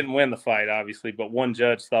 he didn't win the fight, obviously, but one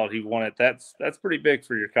judge thought he won it. That's pretty big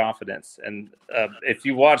for your confidence. And if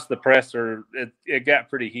you watch the presser, it got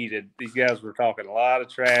pretty heated. These guys were talking a lot of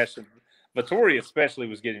trash, and Vettori especially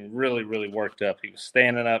was getting really, really worked up. He was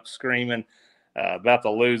standing up, screaming. About to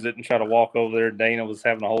lose it and try to walk over there. Dana was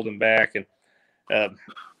having to hold him back. And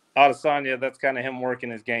Adesanya, that's kind of him working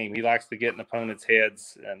his game. He likes to get in opponents'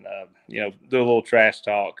 heads and, do a little trash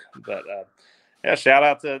talk. But, shout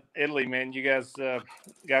out to Italy, man. You guys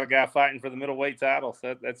got a guy fighting for the middleweight title.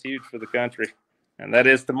 So that's huge for the country. And that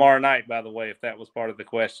is tomorrow night, by the way, if that was part of the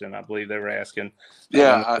question. I believe they were asking.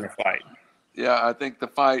 Fight. Yeah, I think the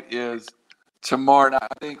fight is tomorrow night.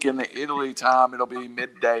 I think in the Italy time, it'll be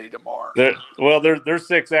midday tomorrow. They're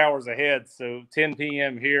 6 hours ahead, so 10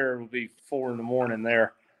 p.m. here will be 4 in the morning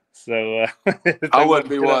there. So I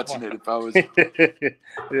wouldn't be watching it if I was.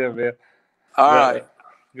 Yeah, man. All right,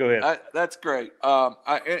 go ahead. That's great.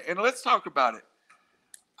 And let's talk about it.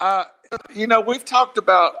 We've talked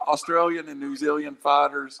about Australian and New Zealand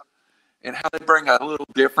fighters and how they bring a little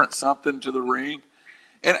different something to the ring.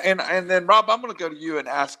 And then Rob, I'm going to go to you and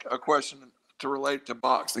ask a question to relate to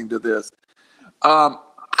boxing to this. I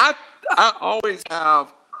always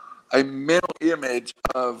have a mental image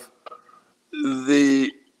of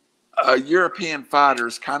the European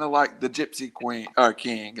fighters, kind of like the Gypsy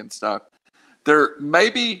King and stuff. They're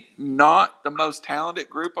maybe not the most talented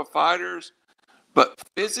group of fighters, but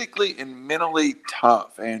physically and mentally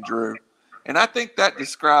tough, Andrew. And I think that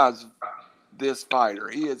describes this fighter.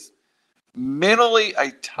 He is mentally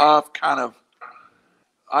a tough kind of.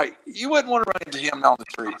 You wouldn't want to run into him on the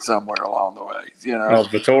street somewhere along the way, Oh,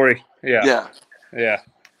 Vettori, yeah,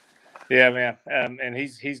 man. And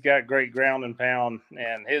he's got great ground and pound,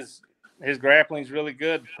 and his grappling's really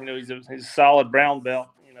good. He's a solid brown belt.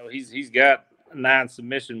 He's got 9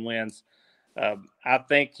 submission wins. I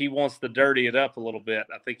think he wants to dirty it up a little bit.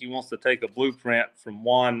 I think he wants to take a blueprint from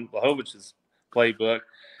Juan Blachowicz's playbook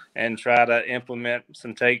and try to implement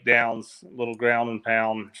some takedowns, a little ground and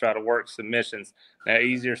pound, try to work submissions. Now,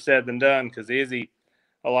 easier said than done because Izzy,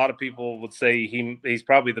 a lot of people would say he's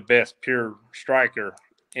probably the best pure striker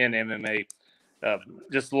in MMA.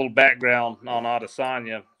 Just a little background on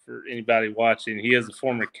Adesanya for anybody watching. He is a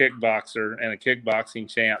former kickboxer and a kickboxing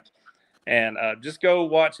champ. And just go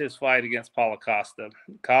watch his fight against Paulo Costa.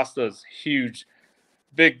 Costa's huge,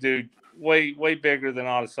 big dude, way bigger than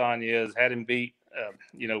Adesanya is. Had him beat,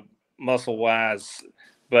 muscle-wise.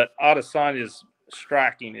 But Adesanya's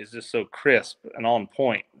striking is just so crisp and on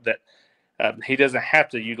point that he doesn't have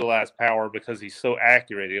to utilize power because he's so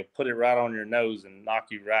accurate. He'll put it right on your nose and knock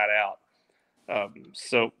you right out.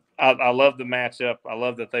 So I love the matchup. I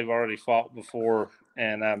love that they've already fought before.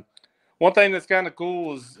 And one thing that's kind of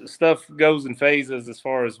cool is stuff goes in phases as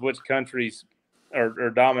far as which countries are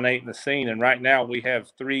dominating the scene. And right now we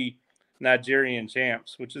have 3 Nigerian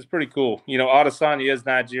champs, which is pretty cool. Adesanya is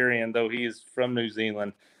Nigerian, though he is from New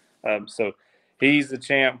Zealand. So he's the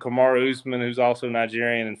champ. Kamaru Usman, who's also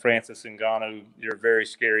Nigerian, and Francis Ngannou, your very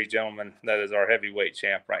scary gentleman that is our heavyweight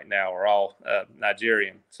champ right now, are all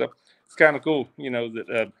Nigerian. So it's kind of cool,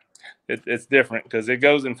 that it's different because it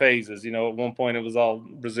goes in phases. At one point it was all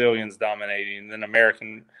Brazilians dominating, and then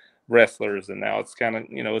American wrestlers, and now it's kind of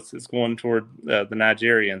it's going toward the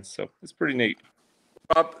Nigerians. So it's pretty neat.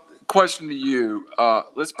 Rob, question to you.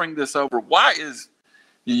 Let's bring this over. Why is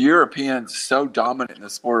the Europeans so dominant in the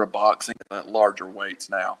sport of boxing at larger weights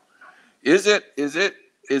now? Is it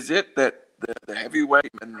that the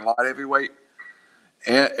heavyweight and light heavyweight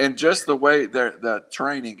and just the way the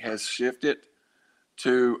training has shifted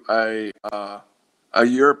to a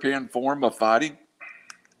European form of fighting?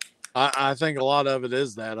 I think a lot of it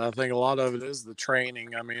is that. I think a lot of it is the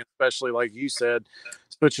training. I mean, especially like you said,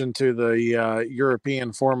 switching to the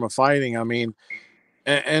European form of fighting. I mean,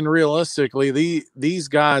 and realistically, these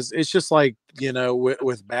guys, it's just like,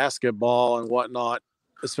 with basketball and whatnot,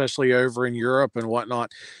 especially over in Europe and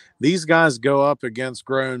whatnot, these guys go up against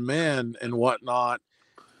grown men and whatnot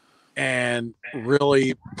and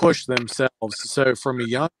really push themselves. So from a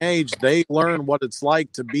young age, they learn what it's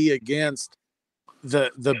like to be against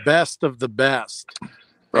the best of the best.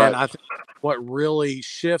 Right. And I think what really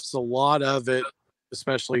shifts a lot of it,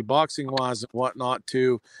 especially boxing wise and whatnot,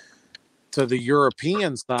 to the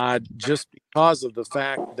European side, just because of the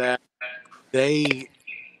fact that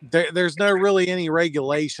there's no really any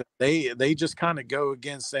regulation. They just kind of go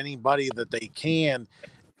against anybody that they can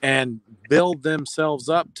and build themselves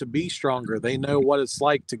up to be stronger. They know what it's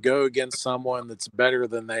like to go against someone that's better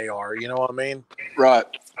than they are. You know what I mean? Right.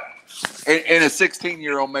 And a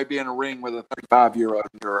 16-year-old may be in a ring with a 35-year-old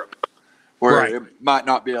in Europe, where Right. it might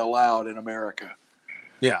not be allowed in America.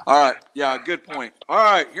 Yeah. All right. Yeah, good point. All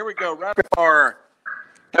right, here we go. Rapid fire.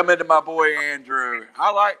 Coming to my boy Andrew. Hey,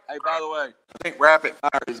 by the way, I think rapid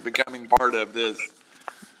fire is becoming part of this.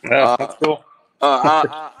 That's cool.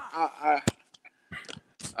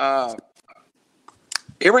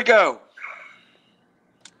 Here we go.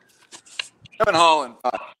 Kevin Holland.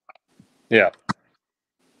 Yeah.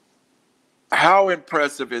 How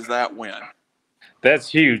impressive is that win? That's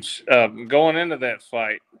huge. Going into that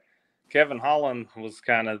fight, Kevin Holland was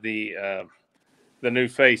kind of the new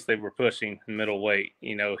face they were pushing in middleweight.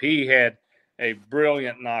 He had a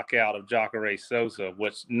brilliant knockout of Jacare Souza,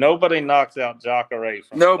 which nobody knocks out Jacare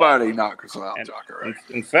from. Nobody knocks out Jacare.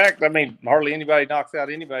 In fact, I mean, hardly anybody knocks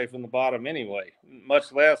out anybody from the bottom anyway,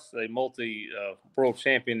 much less a multi-world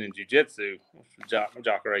champion in jiu-jitsu, which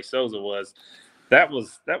Jacare Souza was. That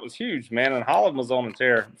was huge, man. And Holland was on a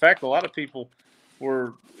tear. In fact, a lot of people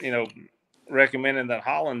were, recommending that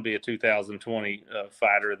Holland be a 2020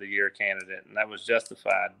 Fighter of the Year candidate, and that was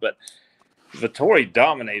justified. But Vettori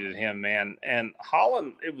dominated him, man. And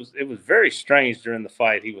Holland, it was very strange during the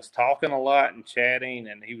fight. He was talking a lot and chatting,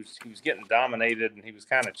 and he was getting dominated, and he was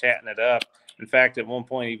kind of chatting it up. In fact, at one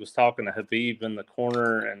point, he was talking to Habib in the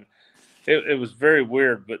corner, and it was very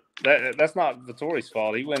weird. But that's not Vettori's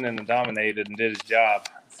fault. He went in and dominated and did his job.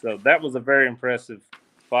 So that was a very impressive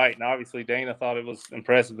fight, and obviously Dana thought it was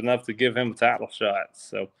impressive enough to give him a title shot.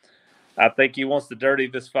 So I think he wants to dirty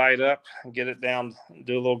this fight up, get it down,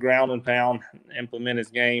 do a little ground and pound, implement his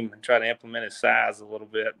game, and try to implement his size a little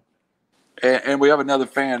bit. And we have another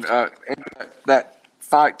fan. That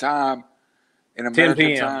fight time in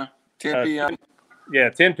American time, 10 p.m. Yeah,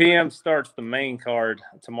 10 p.m. starts the main card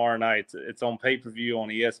tomorrow night. It's on pay-per-view on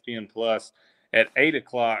ESPN Plus. At 8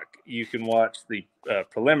 o'clock, you can watch the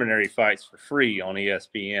preliminary fights for free on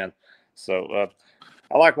ESPN. So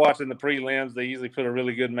I like watching the prelims. They usually put a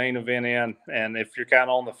really good main event in. And if you're kind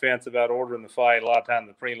of on the fence about ordering the fight, a lot of times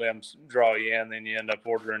the prelims draw you in, then you end up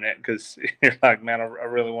ordering it because you're like, man, I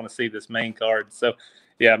really want to see this main card. So,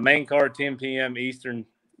 yeah, main card, 10 p.m. Eastern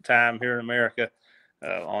time here in America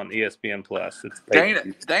on ESPN Plus.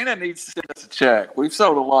 Dana needs to send us a check. We've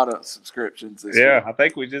sold a lot of subscriptions this year. I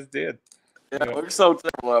think we just did. Yeah, we've sold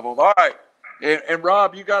several of them. All right. And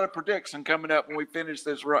Rob, you got a prediction coming up when we finish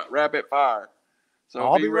this rapid fire. So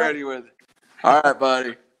I'll be be ready with it. All right,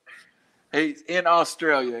 buddy. He's in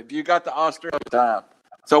Australia. You got the Australia time.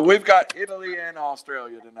 So we've got Italy and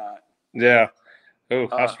Australia tonight. Yeah. Oh,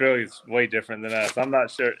 Australia's way different than us. I'm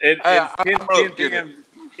not sure. It's 10 p.m.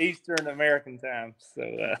 Eastern American time.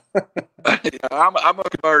 So I'm going to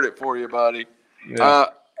convert it for you, buddy. Yeah.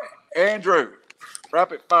 Andrew,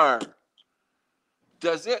 rapid fire.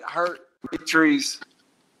 Does it hurt Dimitri's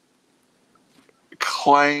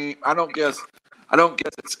claim? I don't guess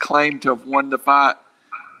it's claim to have won the fight,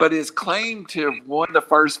 but his claim to have won the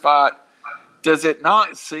first fight, does it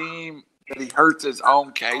not seem that he hurts his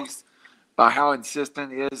own case by how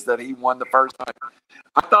insistent he is that he won the first fight.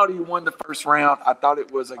 I thought he won the first round. I thought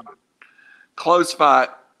it was a close fight,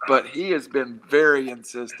 but he has been very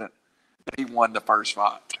insistent that he won the first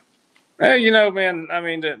fight. Well, you know, man, I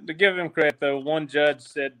mean, to give him credit, though, one judge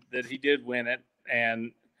said that he did win it.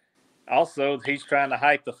 And also, he's trying to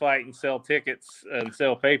hype the fight and sell tickets and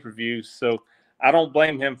sell pay-per-views. So I don't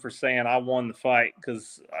blame him for saying I won the fight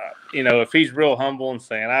because, you know, if he's real humble and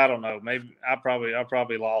saying, I don't know, maybe I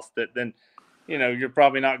probably lost it, then, you know, you're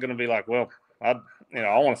probably not going to be like, well, I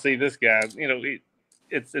want to see this guy. You know,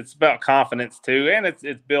 it's about confidence too, and it's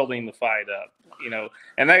building the fight up, you know,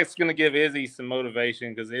 and that's going to give Izzy some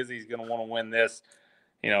motivation because Izzy's going to want to win this,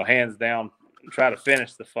 you know, hands down, try to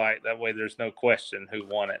finish the fight. That way there's no question who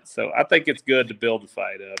won it. So I think it's good to build the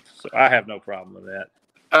fight up. So I have no problem with that.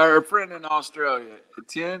 Our friend in Australia,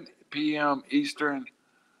 10 p.m. Eastern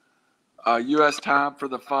U.S. time for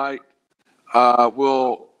the fight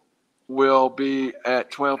will be at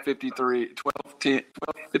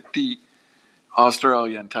 12:50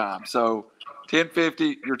 Australian time. So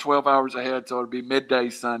 10:50, you're 12 hours ahead, so it'll be midday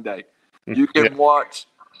Sunday. You can watch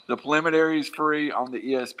the preliminaries free on the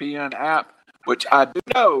ESPN app, which I do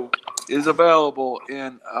know is available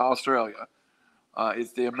in Australia.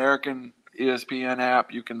 It's the American ESPN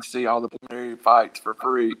app. You can see all the preliminary fights for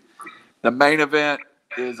free. The main event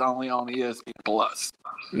is only on ESPN Plus.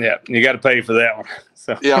 Yeah, you got to pay for that one.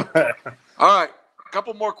 So yeah. All right, a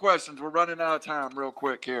couple more questions. We're running out of time real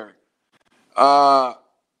quick here. Juan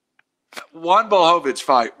Blachowicz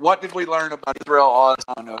fight. What did we learn about Israel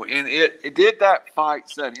Adesanya? And did that fight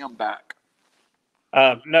set him back?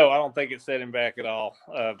 No, I don't think it set him back at all.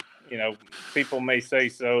 You know, people may say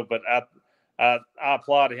so, but I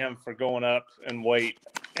applaud him for going up in weight,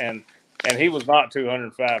 and he was not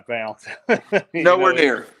 205 pounds. Nowhere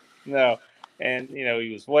near. No. And, you know,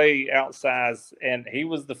 he was way outsized, and he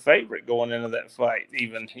was the favorite going into that fight.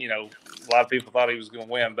 Even, you know, a lot of people thought he was going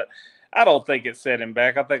to win, but I don't think it set him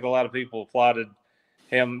back. I think a lot of people applauded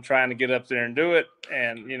him trying to get up there and do it.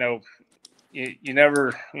 And, you know, you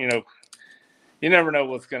never know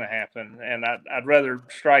what's going to happen. And I'd rather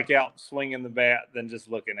strike out swinging the bat than just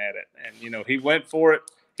looking at it. And, you know, he went for it.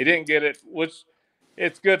 He didn't get it, which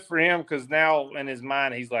it's good for him because now in his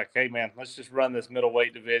mind, he's like, hey, man, let's just run this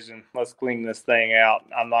middleweight division. Let's clean this thing out.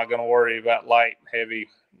 I'm not going to worry about light, heavy,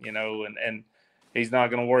 you know, and he's not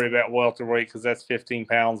going to worry about welterweight because that's 15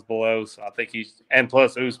 pounds below. So I think and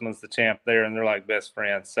plus Usman's the champ there, and they're like best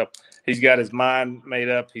friends. So he's got his mind made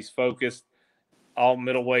up. He's focused. All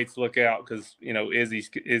middleweights look out because, you know, Izzy's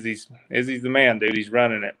the man, dude. He's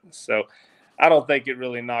running it. So I don't think it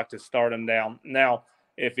really knocked his stardom down. Now,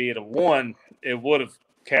 if he had won, it would have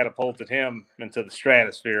catapulted him into the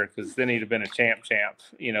stratosphere because then he'd have been a champ,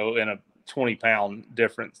 you know, in a 20-pound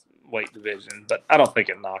difference weight division. But I don't think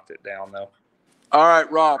it knocked it down, though. All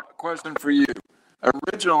right, Rob, question for you.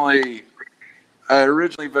 Originally,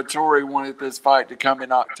 Vettori wanted this fight to come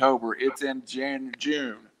in October. It's in June.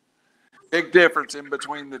 Big difference in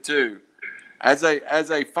between the two. As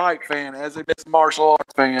a fight fan, as a mixed martial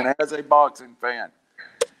arts fan, as a boxing fan,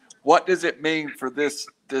 what does it mean for this?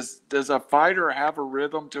 Does a fighter have a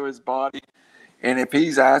rhythm to his body? And if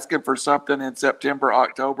he's asking for something in September,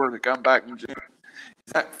 October to come back in June,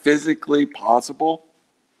 is that physically possible?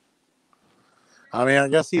 I mean, I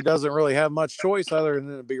guess he doesn't really have much choice other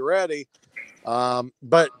than to be ready.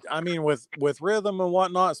 But I mean, with rhythm and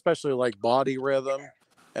whatnot, especially like body rhythm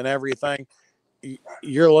and everything,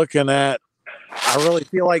 you're looking at, I really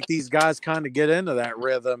feel like these guys kind of get into that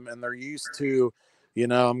rhythm and they're used to, you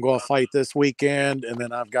know, I'm going to fight this weekend and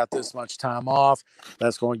then I've got this much time off.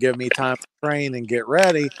 That's going to give me time to train and get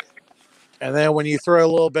ready. And then when you throw a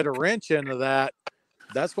little bit of wrench into that,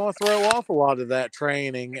 that's going to throw off a lot of that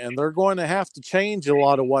training, and they're going to have to change a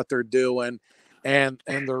lot of what they're doing and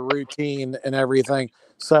their routine and everything.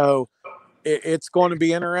 So it's going to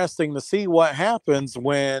be interesting to see what happens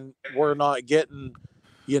when we're not getting,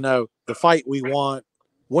 you know, the fight we want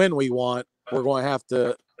when we want. We're going to have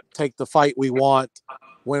to take the fight we want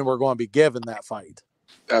when we're going to be given that fight.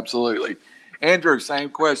 Absolutely. Andrew, same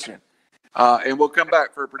question. And we'll come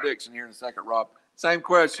back for a prediction here in a second, Rob. Same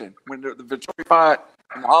question. When the Vettori fight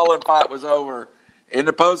and the Holland fight was over, in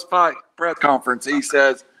the post-fight press conference, he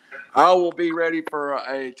says, I will be ready for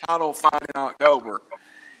a title fight in October.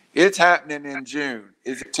 It's happening in June.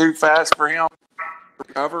 Is it too fast for him to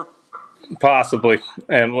recover? Possibly.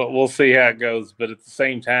 And we'll see how it goes. But at the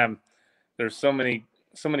same time, there's so many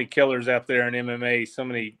killers out there in MMA, so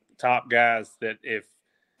many top guys that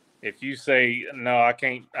if you say no, I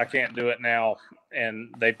can't do it now,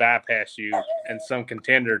 and they bypass you, and some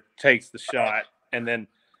contender takes the shot, and then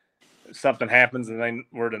something happens and they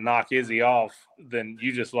were to knock Izzy off, then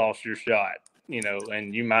you just lost your shot,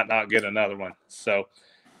 and you might not get another one. So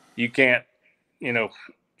you can't, I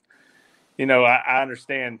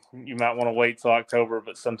understand you might want to wait till October,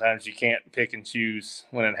 but sometimes you can't pick and choose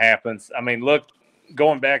when it happens. I mean, look,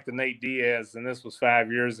 going back to Nate Diaz, and this was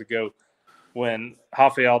 5 years ago when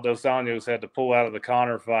Rafael dos Anjos had to pull out of the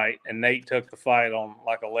Conor fight, and Nate took the fight on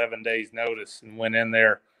like 11 days notice and went in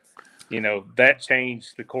there. That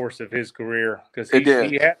changed the course of his career because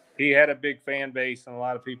he had a big fan base and a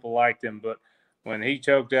lot of people liked him. But when he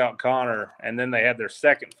choked out Conor and then they had their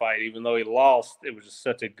second fight, even though he lost, it was just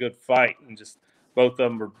such a good fight and just both of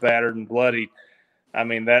them were battered and bloodied. I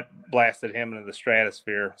mean, that blasted him into the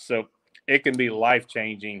stratosphere. So it can be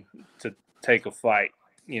life-changing to take a fight,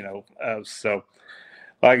 So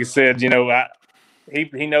like I said,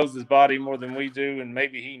 he knows his body more than we do, and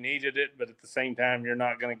maybe he needed it, but at the same time, you're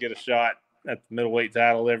not going to get a shot at the middleweight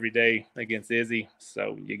title every day against Izzy,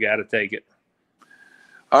 so you got to take it.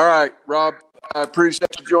 All right, Rob, I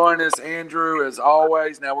appreciate you joining us. Andrew, as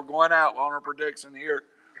always. Now we're going out on our prediction here.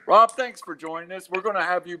 Rob, thanks for joining us. We're going to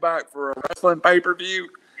have you back for a wrestling pay-per-view.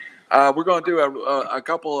 We're going to do a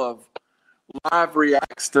couple of live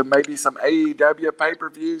reacts to maybe some AEW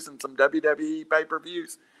pay-per-views and some WWE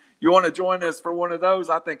pay-per-views. You want to join us for one of those?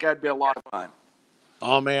 I think that'd be a lot of fun.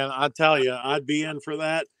 Oh man, I tell you, I'd be in for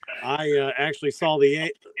that. I actually saw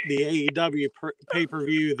the AEW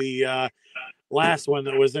pay-per-view, the last one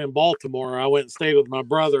that was in Baltimore. I went and stayed with my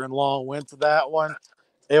brother-in-law and went to that one.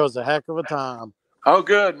 It was a heck of a time. Oh,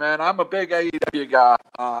 good, man. I'm a big AEW guy.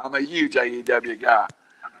 I'm a huge AEW guy.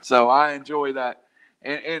 So I enjoy that.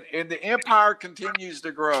 And the empire continues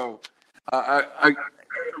to grow.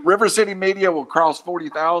 River City Media will cross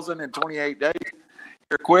 40,000 in 28 days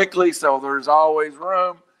here quickly, so there's always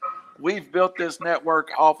room. We've built this network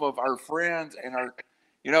off of our friends and our,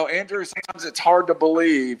 Andrew, sometimes it's hard to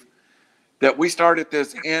believe that we started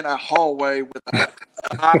this in a hallway with an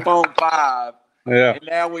iPhone 5. Yeah. And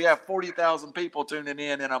now we have 40,000 people tuning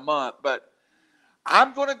in a month. But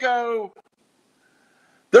I'm going to go.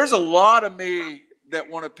 There's a lot of me that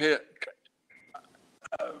want to pick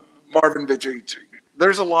Marvin Vigici.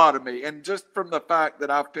 There's a lot of me. And just from the fact that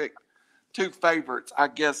I've picked two favorites, I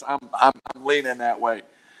guess I'm leaning that way.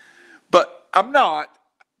 But I'm not.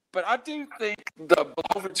 But I do think the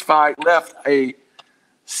Blachowicz fight left a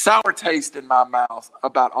sour taste in my mouth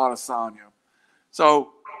about Adesanya.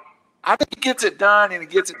 So I think he gets it done, and he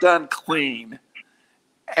gets it done clean.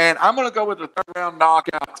 And I'm going to go with the third-round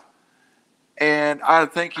knockout. And I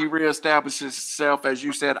think he reestablishes himself. As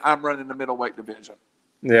you said, I'm running the middleweight division.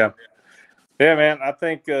 Yeah. Yeah, man. I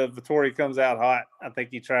think Vettori comes out hot. I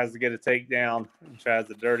think he tries to get a takedown and tries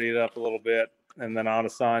to dirty it up a little bit. And then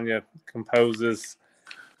Adesanya composes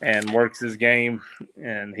and works his game.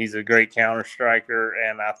 And he's a great counter striker.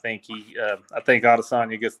 And I think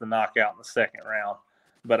Adesanya gets the knockout in the second round.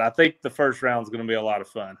 But I think the first round is going to be a lot of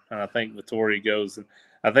fun. And I think Vettori goes, and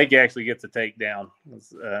I think he actually gets a takedown.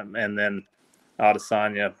 And then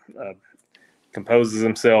Adesanya composes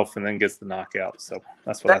himself and then gets the knockout. So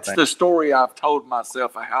that's what I think. That's the story I've told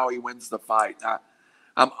myself of how he wins the fight.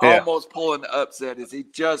 I'm almost pulling the upset as he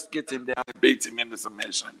just gets him down and beats him into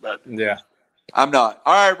submission. But yeah, I'm not.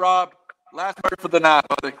 All right, Rob, last word for the night,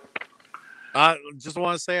 buddy. I just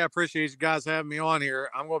want to say I appreciate you guys having me on here.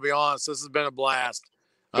 I'm going to be honest, this has been a blast.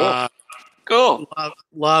 Cool. Cool.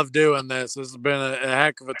 Love doing this. This has been a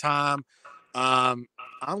heck of a time. I'm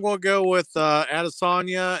going to go with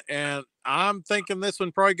Adesanya, and I'm thinking this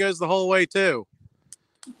one probably goes the whole way too.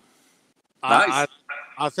 Nice.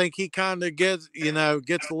 I think he kind of gets a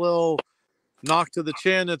little knocked to the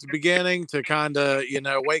chin at the beginning to kind of,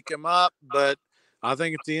 wake him up. But I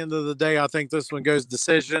think at the end of the day, I think this one goes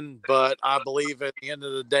decision. But I believe at the end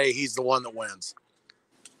of the day, he's the one that wins.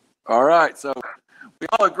 All right. So we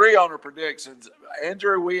all agree on our predictions.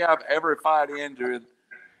 Andrew, we have every fight Andrew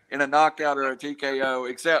in a knockout or a TKO,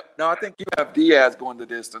 except, no, I think you have Diaz going the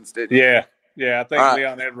distance, didn't you? Yeah, I think All right.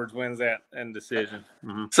 Leon Edwards wins that in decision.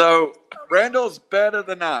 Mm-hmm. So Randall's bet of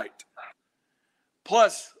the night,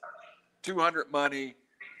 plus 200 money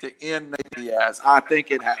to end Nate Diaz. I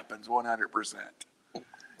think it happens 100%.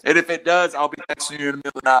 And if it does, I'll be texting you in the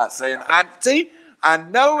middle of the night saying, I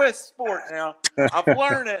know it's sport now. I've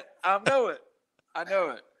learned it. I know it.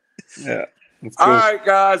 Yeah. Cool. All right,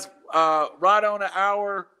 guys. Right on an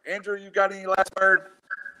hour. Andrew, you got any last word?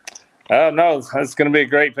 No, it's going to be a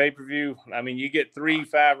great pay-per-view. I mean, you get 3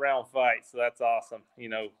 5-round fights, so that's awesome.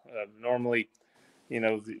 Normally,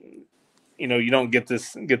 you don't get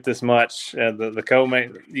this much. The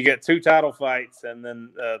co-main, you get 2 title fights, and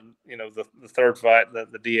then the third fight,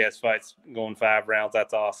 the Diaz fight's going 5 rounds.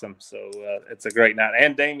 That's awesome. So it's a great night.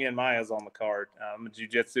 And Damian Maia's on the card. I'm a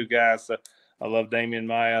jiu-jitsu guy, so I love Damian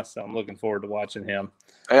Maia. So I'm looking forward to watching him.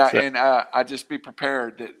 Yeah, so, and I just be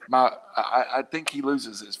prepared that I think he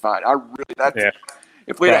loses his fight.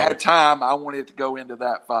 If we'd had time, I wanted to go into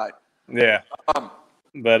that fight. Yeah.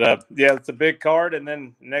 But it's a big card, and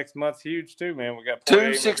then next month's huge too, man. We got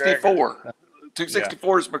 264.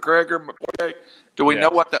 264 is McGregor. Do we know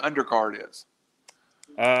what the undercard is?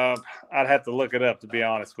 I'd have to look it up, to be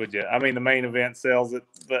honest with you. I mean, the main event sells it,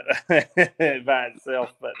 but by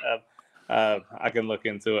itself. But I can look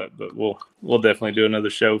into it. But we'll definitely do another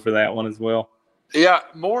show for that one as well. Yeah,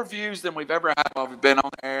 more views than we've ever had while we've been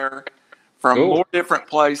on air from more different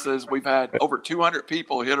places. We've had over 200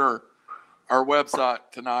 people hit our website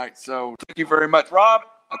tonight. So thank you very much. Rob,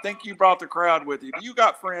 I think you brought the crowd with you. You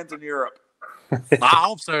got friends in Europe. I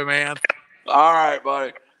hope so, man. All right,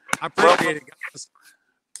 buddy. I appreciate it, guys.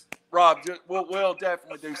 Rob, we'll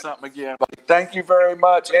definitely do something again. Buddy. Thank you very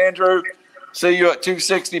much, Andrew. See you at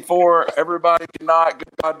 264. Everybody, good night.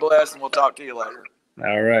 God bless, and we'll talk to you later.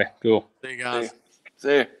 All right, cool. See you guys.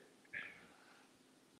 See you.